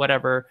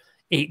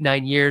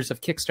 8-9 years of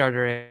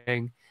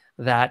Kickstartering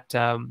that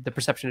the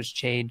perception has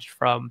changed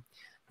from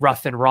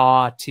rough and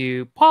raw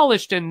to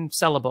polished and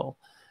sellable.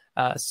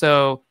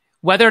 So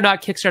whether or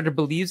not Kickstarter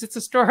believes it's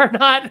a store or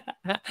not,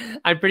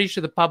 I'm pretty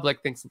sure the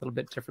public thinks a little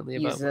bit differently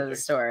about the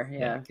store.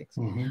 Yeah.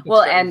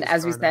 Well, and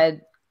as we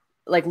said,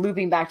 like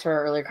looping back to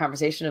our earlier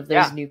conversation of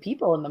there's new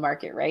people in the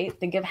market, right?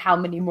 Think of how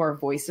many more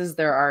voices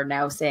there are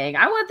now saying,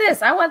 I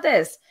want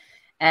this.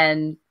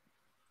 And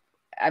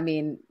I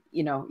mean,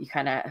 you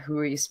kind of, who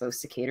are you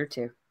supposed to cater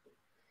to?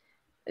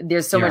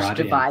 There's so much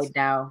divide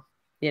now,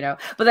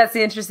 but that's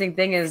the interesting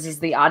thing is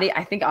the audience.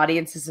 I think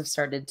audiences have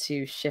started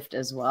to shift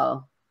as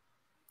well.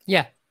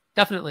 Yeah,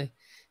 definitely.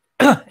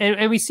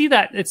 and we see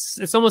that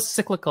it's almost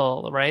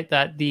cyclical, right?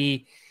 That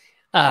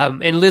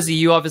and Lizzy,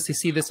 you obviously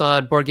see this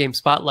on Board Game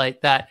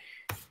Spotlight, that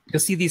you'll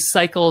see these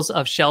cycles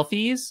of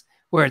shelfies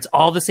where it's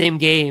all the same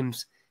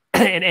games.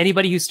 And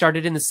anybody who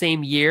started in the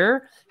same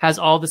year has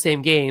all the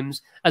same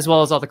games, as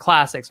well as all the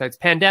classics. So it's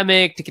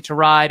Pandemic, Ticket to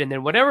Ride, and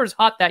then whatever's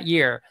hot that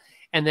year.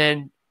 And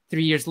then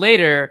 3 years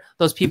later,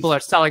 those people are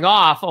selling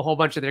off a whole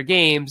bunch of their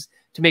games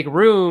to make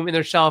room in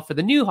their shelf for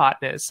the new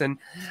hotness. And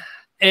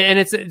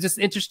it's just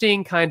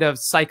interesting kind of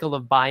cycle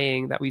of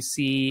buying that we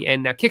see.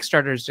 And now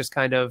Kickstarter's just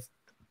kind of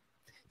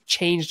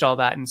changed all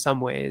that in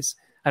some ways.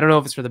 I don't know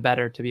if it's for the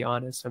better, to be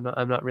honest. I'm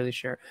not really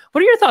sure.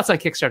 What are your thoughts on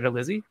Kickstarter,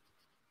 Lizzy?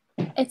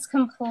 It's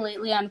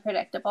completely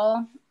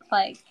unpredictable.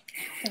 Like,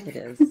 it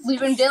is. We've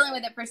been dealing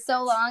with it for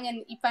so long,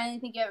 and you finally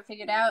think you have it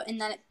figured out, and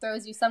then it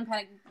throws you some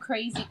kind of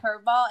crazy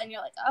curveball, and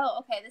you're like, oh,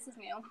 okay, this is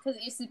new. Because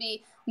it used to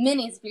be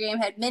minis. If your game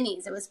had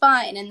minis, it was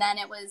fine. And then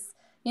it was,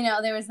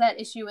 there was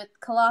that issue with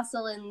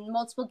Colossal and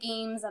multiple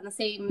games on the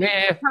same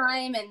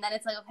time, and then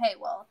it's like, okay,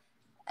 well,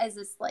 is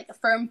this like a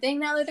firm thing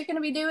now that they're going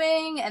to be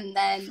doing? And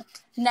then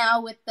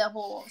now with the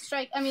whole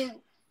strike,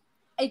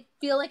 I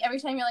feel like every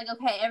time you're like,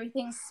 okay,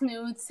 everything's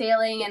smooth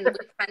sailing and we've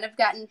kind of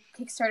gotten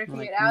Kickstarter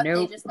figured out,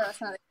 they just throw us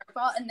another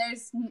curveball, and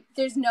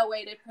there's no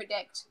way to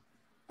predict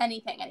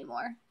anything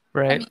anymore.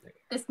 Right.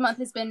 This month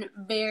has been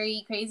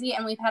very crazy,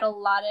 and we've had a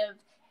lot of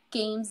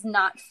games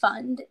not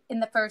fund in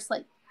the first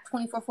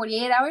 24,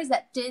 48 hours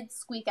that did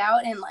squeak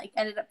out and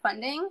ended up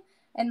funding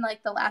in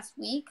the last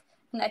week.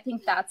 And I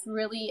think that's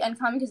really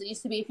uncommon, because it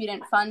used to be if you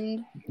didn't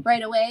fund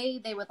right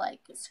away, they would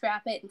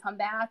scrap it and come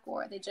back,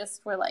 or they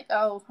just were like,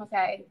 oh,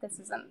 okay, this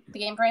isn't the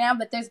game for right now.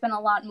 But there's been a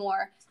lot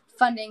more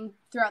funding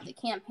throughout the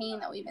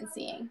campaign that we've been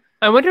seeing.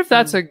 I wonder if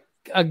that's a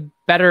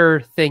better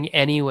thing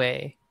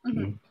anyway.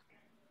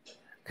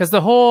 Because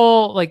the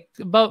whole,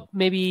 about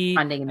maybe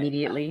funding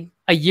immediately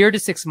a year to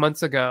 6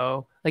 months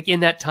ago, in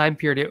that time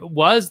period, it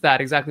was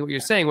that exactly what you're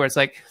saying, where it's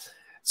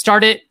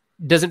start it,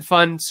 doesn't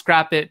fund,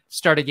 scrap it,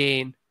 start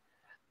again.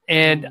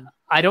 And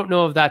I don't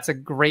know if that's a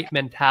great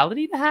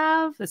mentality to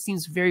have. That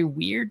seems very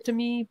weird to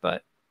me,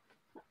 but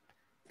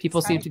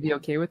people seem to be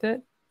okay with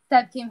it.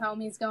 Seb came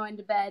home. He's going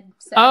to bed.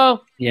 So.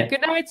 Oh, yeah.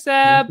 Good night,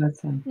 Seb.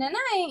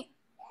 Night.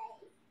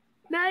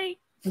 Night.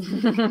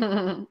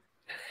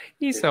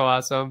 He's so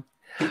awesome.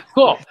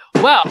 Cool.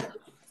 Well,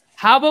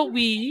 how about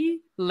we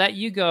let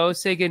you go?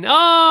 Say good.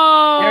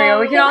 Oh, there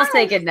we go. We can all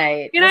say good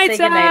night. Good night, say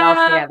good night all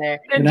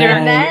together. Good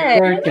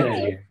night.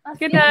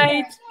 Good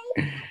night.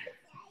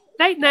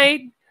 Night.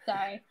 Night.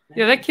 Sorry.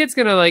 Yeah, that kid's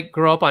gonna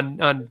grow up on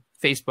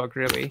Facebook,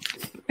 really.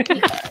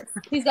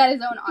 He's got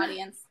his own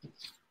audience.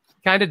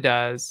 Kind of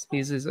does.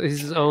 He's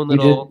his own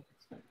little.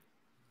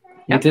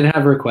 We did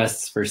have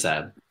requests for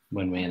Seb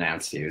when we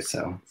announced you,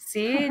 so.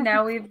 See,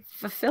 now we've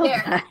fulfilled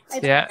that.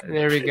 Yeah,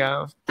 there we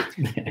go.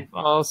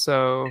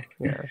 Also,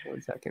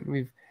 1 second.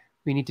 We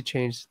need to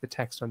change the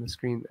text on the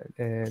screen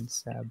and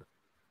Seb.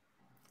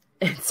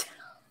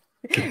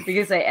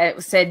 Because I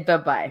said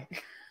bye-bye.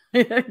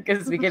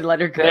 Because we could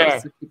let her go,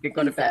 so we could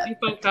go to bed.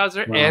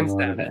 Funkhouser and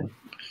Seb.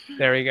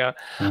 There we go.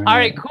 All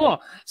right,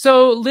 cool.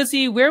 So,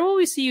 Lizzy, where will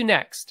we see you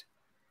next?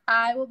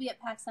 I will be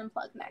at PAX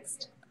Unplugged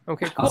next.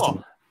 Okay, cool.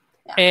 Awesome.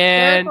 Yeah.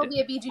 And Derek will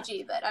be at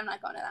BGG, but I'm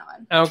not going to that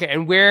one. Okay,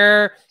 and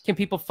where can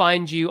people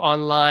find you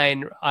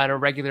online on a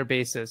regular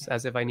basis,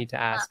 as if I need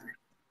to ask?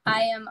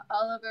 I am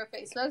all over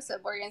Facebook, so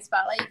Board Game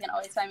Spotlight. You can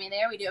always find me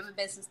there. We do have a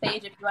business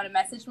page if you want to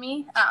message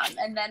me.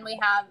 And then we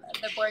have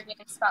the Board Game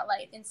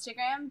Spotlight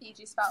Instagram,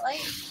 BG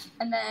Spotlight.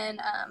 And then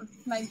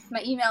my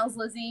email is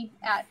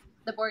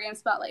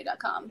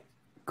lizzy@theboardgamespotlight.com.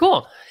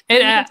 Cool. And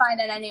you can find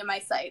it on any of my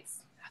sites.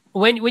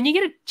 When you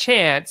get a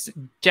chance,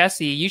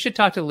 Jesse, you should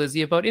talk to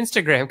Lizzy about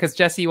Instagram, because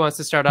Jesse wants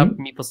to start up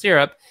Meeple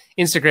Syrup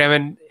Instagram,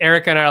 and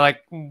Erica and I are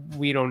like,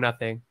 we know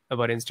nothing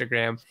about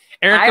Instagram.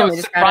 Erica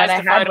was surprised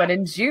I had one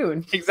in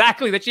June.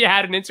 Exactly, that she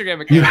had an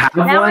Instagram account. You have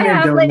now one?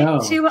 I don't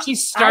know. She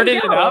started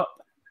it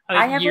up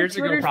I have years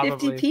ago, probably.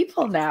 250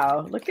 people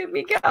now. Look at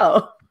me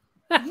go.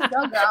 You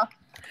go, girl.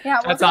 Yeah,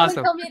 well, That's someone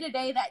awesome. told me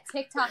today that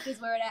TikTok is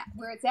where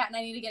it's at, and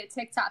I need to get a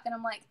TikTok, and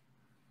I'm like,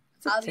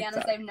 I'll be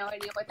honest, I have no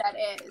idea what that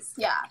is.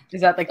 Yeah.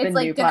 Is that like the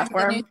new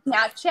platform? The new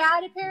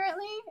Snapchat,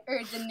 apparently?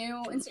 Or the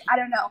new I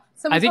don't know.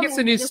 I think it's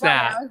the new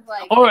Snap.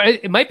 Or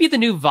it might be the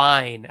new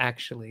Vine,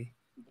 actually.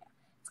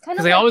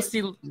 Because I always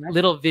see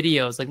little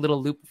videos, like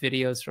little loop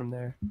videos from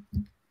there.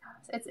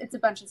 It's a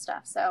bunch of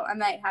stuff, so I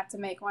might have to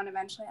make one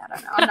eventually. I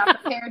don't know. I'm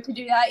not prepared to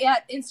do that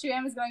yet.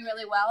 Instagram is going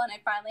really well, and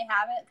I finally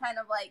have it kind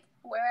of like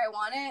where I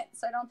want it,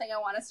 so I don't think I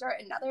want to start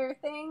another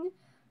thing.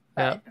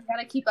 But I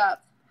gotta keep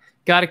up.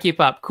 Gotta keep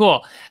up.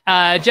 Cool.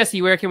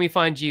 Jesse, where can we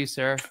find you,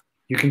 sir?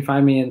 You can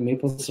find me in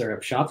Meeple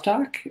Syrup Shop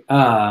Talk,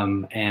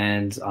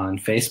 and on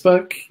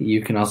Facebook.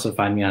 You can also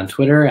find me on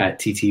Twitter at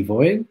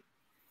TTVoid.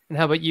 And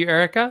how about you,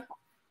 Erica?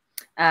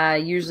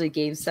 Usually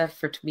game stuff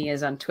for me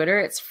is on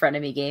Twitter. It's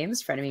Frenemy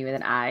Games, Frenemy with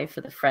an I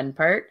for the friend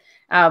part.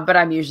 But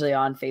I'm usually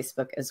on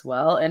Facebook as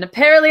well, and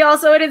apparently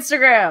also on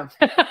Instagram.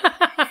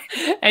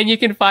 And you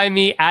can find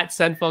me at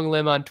Senfeng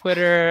Lim on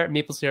Twitter,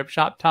 Meeple Syrup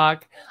Shop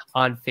Talk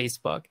on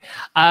Facebook.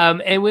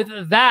 And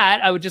with that,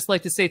 I would just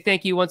like to say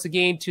thank you once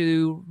again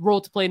to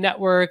Roll to Play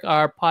Network,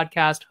 our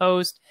podcast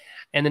host,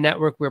 and the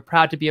network we're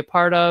proud to be a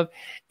part of.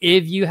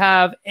 If you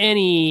have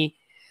any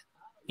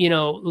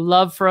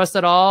love for us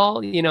at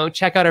all,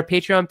 check out our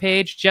Patreon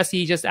page.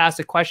 Jesse just asked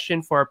a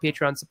question for our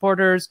Patreon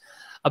supporters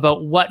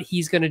about what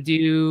he's going to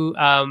do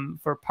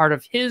for part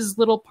of his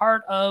little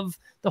part of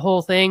the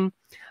whole thing.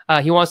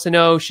 He wants to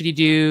know, should he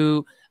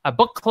do a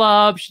book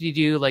club? Should he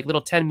do like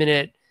little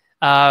 10-minute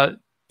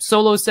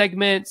solo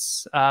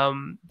segments?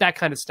 That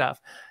kind of stuff.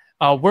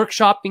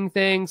 Workshopping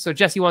things. So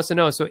Jesse wants to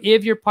know. So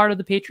if you're part of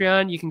the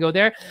Patreon, you can go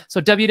there.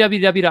 So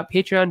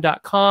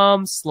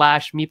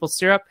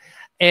www.patreon.com/meeplesyrup.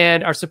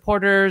 And our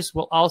supporters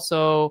will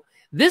also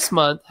this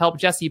month help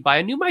Jesse buy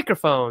a new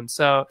microphone.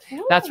 So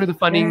that's where the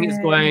funding is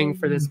going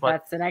for this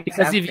month. That's an extra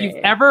because if you've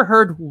ever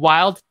heard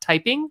wild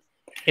typing,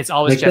 it's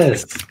always like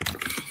Jesse.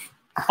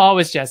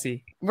 Always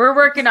Jesse. We're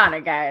working on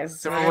it,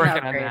 guys. So we're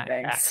working on that.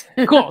 Things.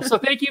 Yeah. Cool. So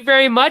thank you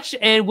very much.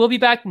 And we'll be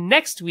back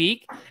next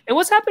week. And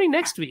what's happening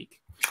next week?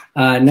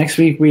 Next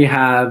week we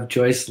have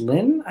Joyce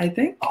Lynn, I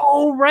think.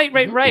 Oh, right.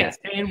 Yeah.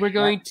 And we're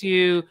going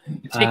to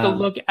take a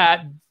look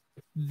at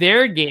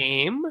their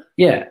game.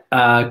 Yeah,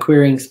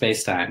 Queering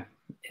Space-Time.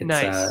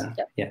 Nice.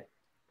 Yeah.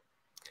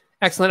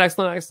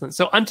 Excellent.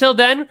 So until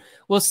then,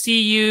 we'll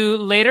see you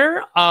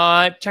later.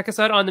 Check us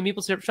out on the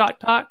Meeple Syrup Shot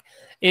Talk.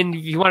 And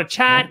if you want to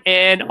chat,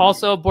 and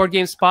also Board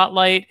Game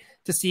Spotlight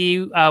to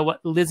see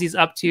what Lizzy's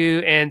up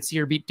to and see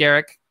her beat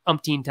Derek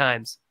umpteen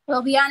times.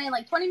 We'll be on in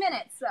like 20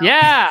 minutes. So.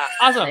 Yeah,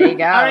 awesome. There you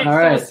go. All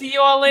right. So see you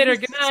all later.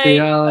 Good night. See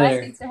you all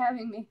later. Thanks for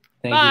having me.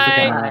 Thank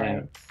Bye. you for coming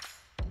out.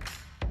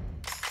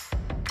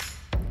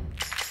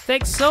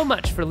 Thanks so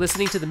much for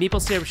listening to the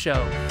Meeple Syrup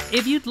Show.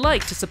 If you'd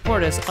like to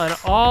support us on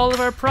all of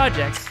our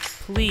projects,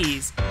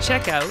 please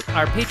check out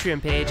our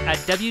Patreon page at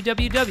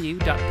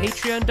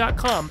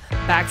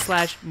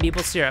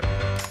www.patreon.com/meeplesyrup.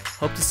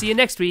 Hope to see you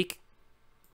next week.